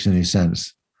that makes any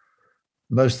sense.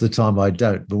 Most of the time I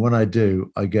don't, but when I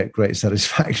do, I get great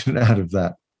satisfaction out of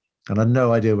that. And I have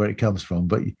no idea where it comes from,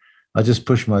 but I just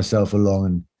push myself along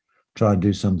and try and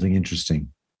do something interesting.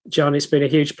 John, it's been a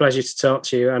huge pleasure to talk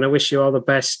to you, and I wish you all the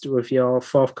best with your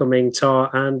forthcoming tour.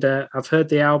 And I've heard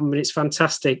the album and it's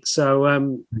fantastic. So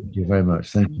thank you very much.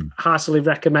 Thank you. Heartily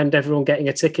recommend everyone getting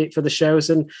a ticket for the shows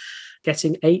and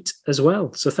getting 8 as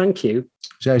well. So thank you.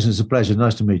 Jason, it's a pleasure.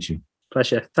 Nice to meet you.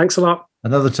 Pleasure. Thanks a lot.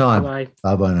 Another time. Bye.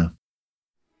 Bye-bye now.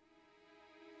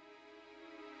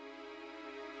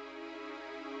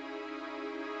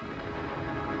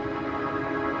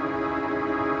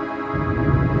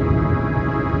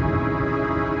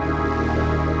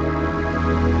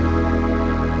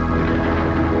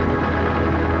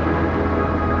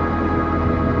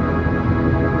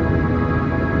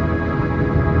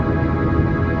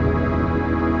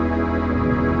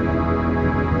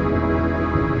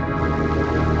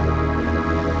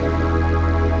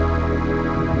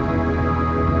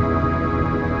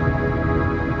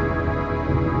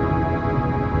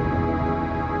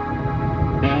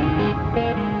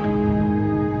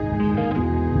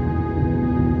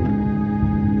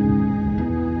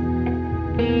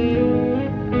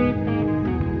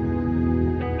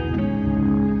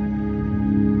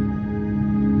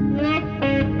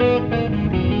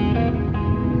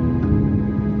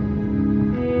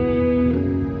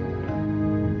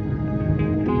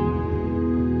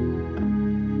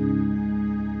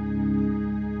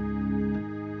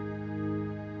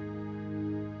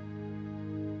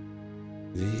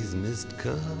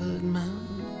 mist-covered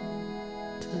mountains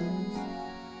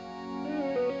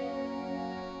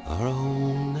are a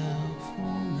home now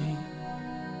for me.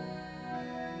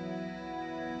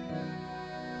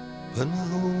 But my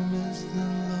home is the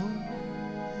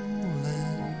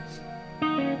lowlands,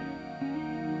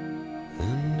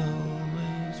 and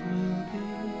always will be.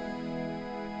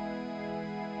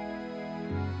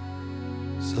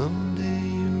 Someday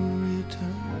you'll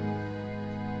return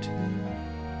to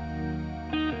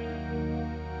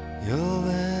your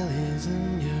valleys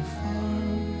and your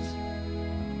farms,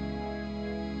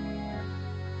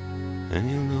 and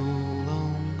you'll no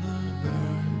longer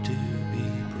burn to be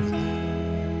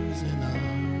brothers in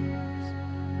arms.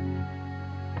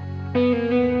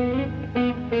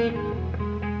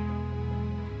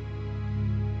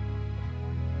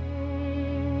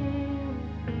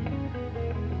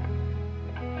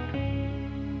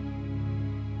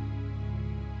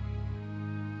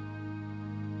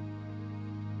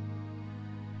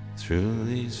 Through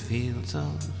these fields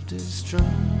of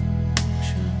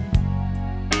destruction,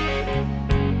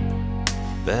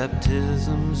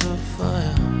 baptisms of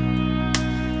fire,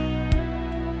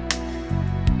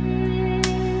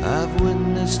 I've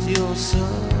witnessed your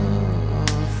suffering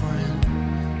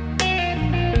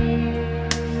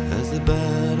as the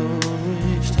battle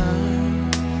raged high,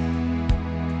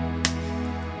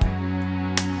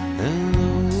 and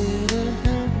though it had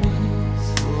hurt me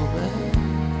so bad,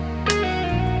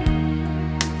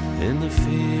 in the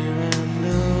fear and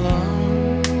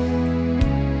alarm,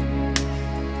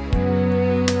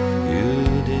 you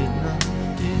did not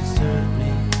desert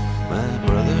me, my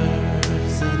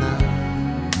brothers in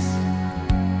arms.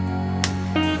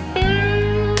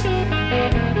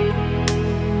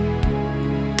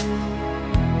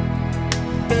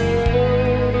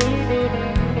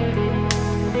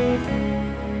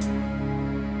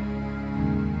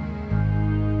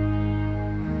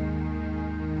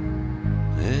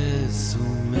 There's so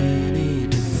many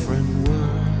different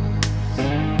worlds,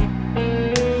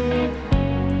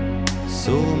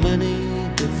 so many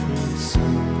different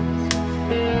suns,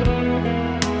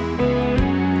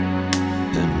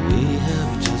 and we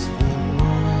have just one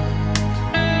world,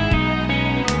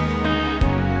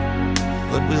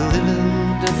 but we live in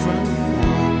different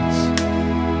ones.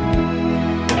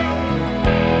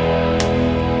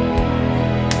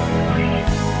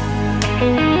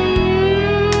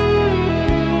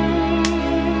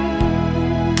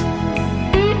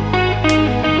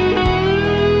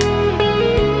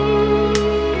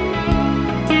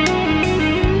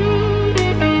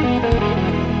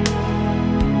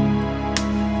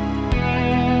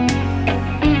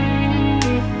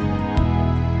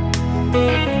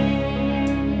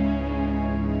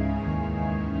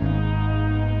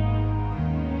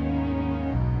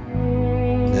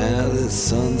 Now the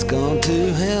sun's gone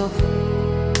to hell,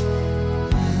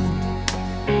 and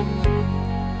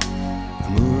the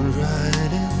moon's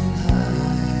riding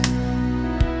high.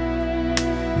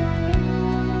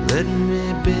 Let me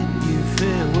bid you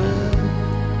farewell.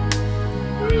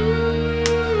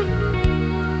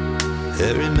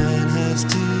 Every man has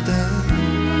to die,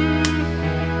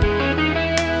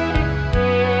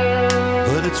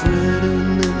 but it's written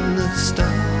in the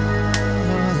stars.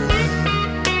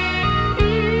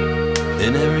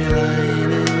 In every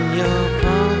line in your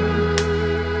palm,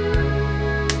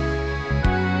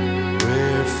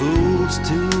 we're fools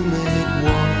to make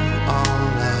war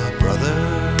on our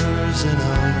brothers in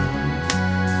arms.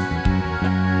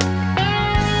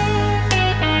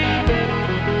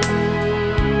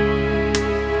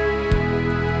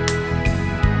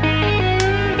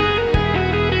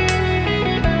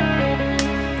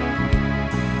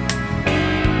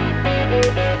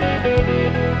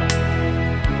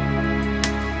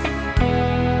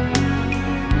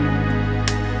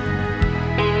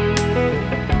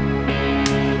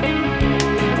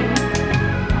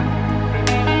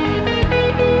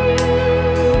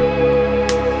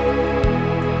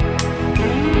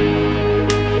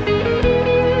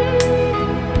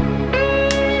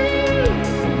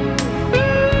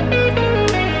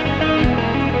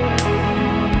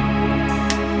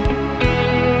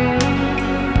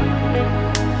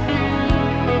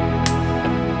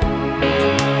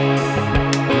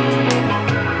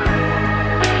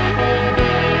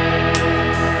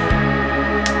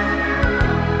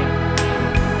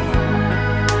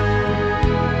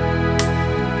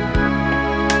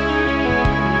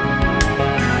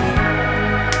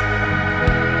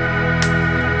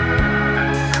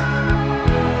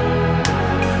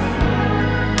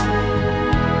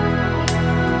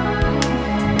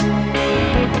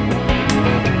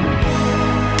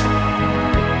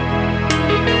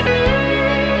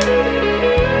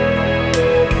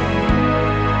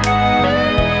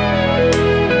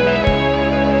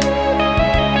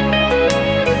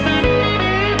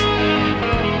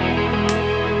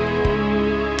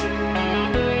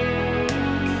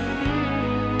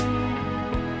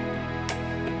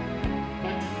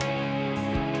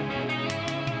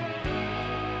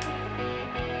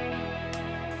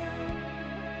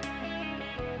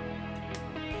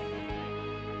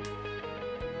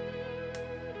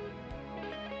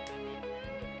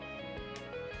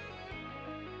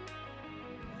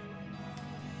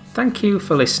 Thank you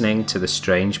for listening to the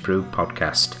Strange Brew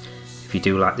podcast. If you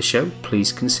do like the show,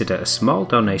 please consider a small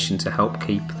donation to help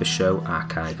keep the show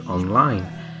archive online.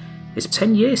 It's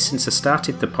 10 years since I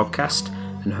started the podcast,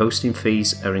 and hosting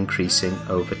fees are increasing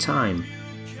over time.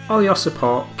 All your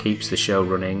support keeps the show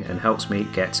running and helps me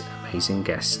get amazing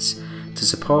guests. To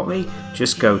support me,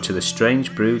 just go to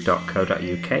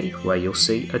thestrangebrew.co.uk where you'll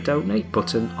see a donate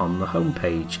button on the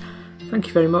homepage. Thank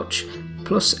you very much.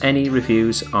 Plus, any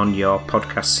reviews on your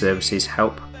podcast services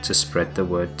help to spread the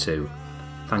word too.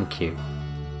 Thank you.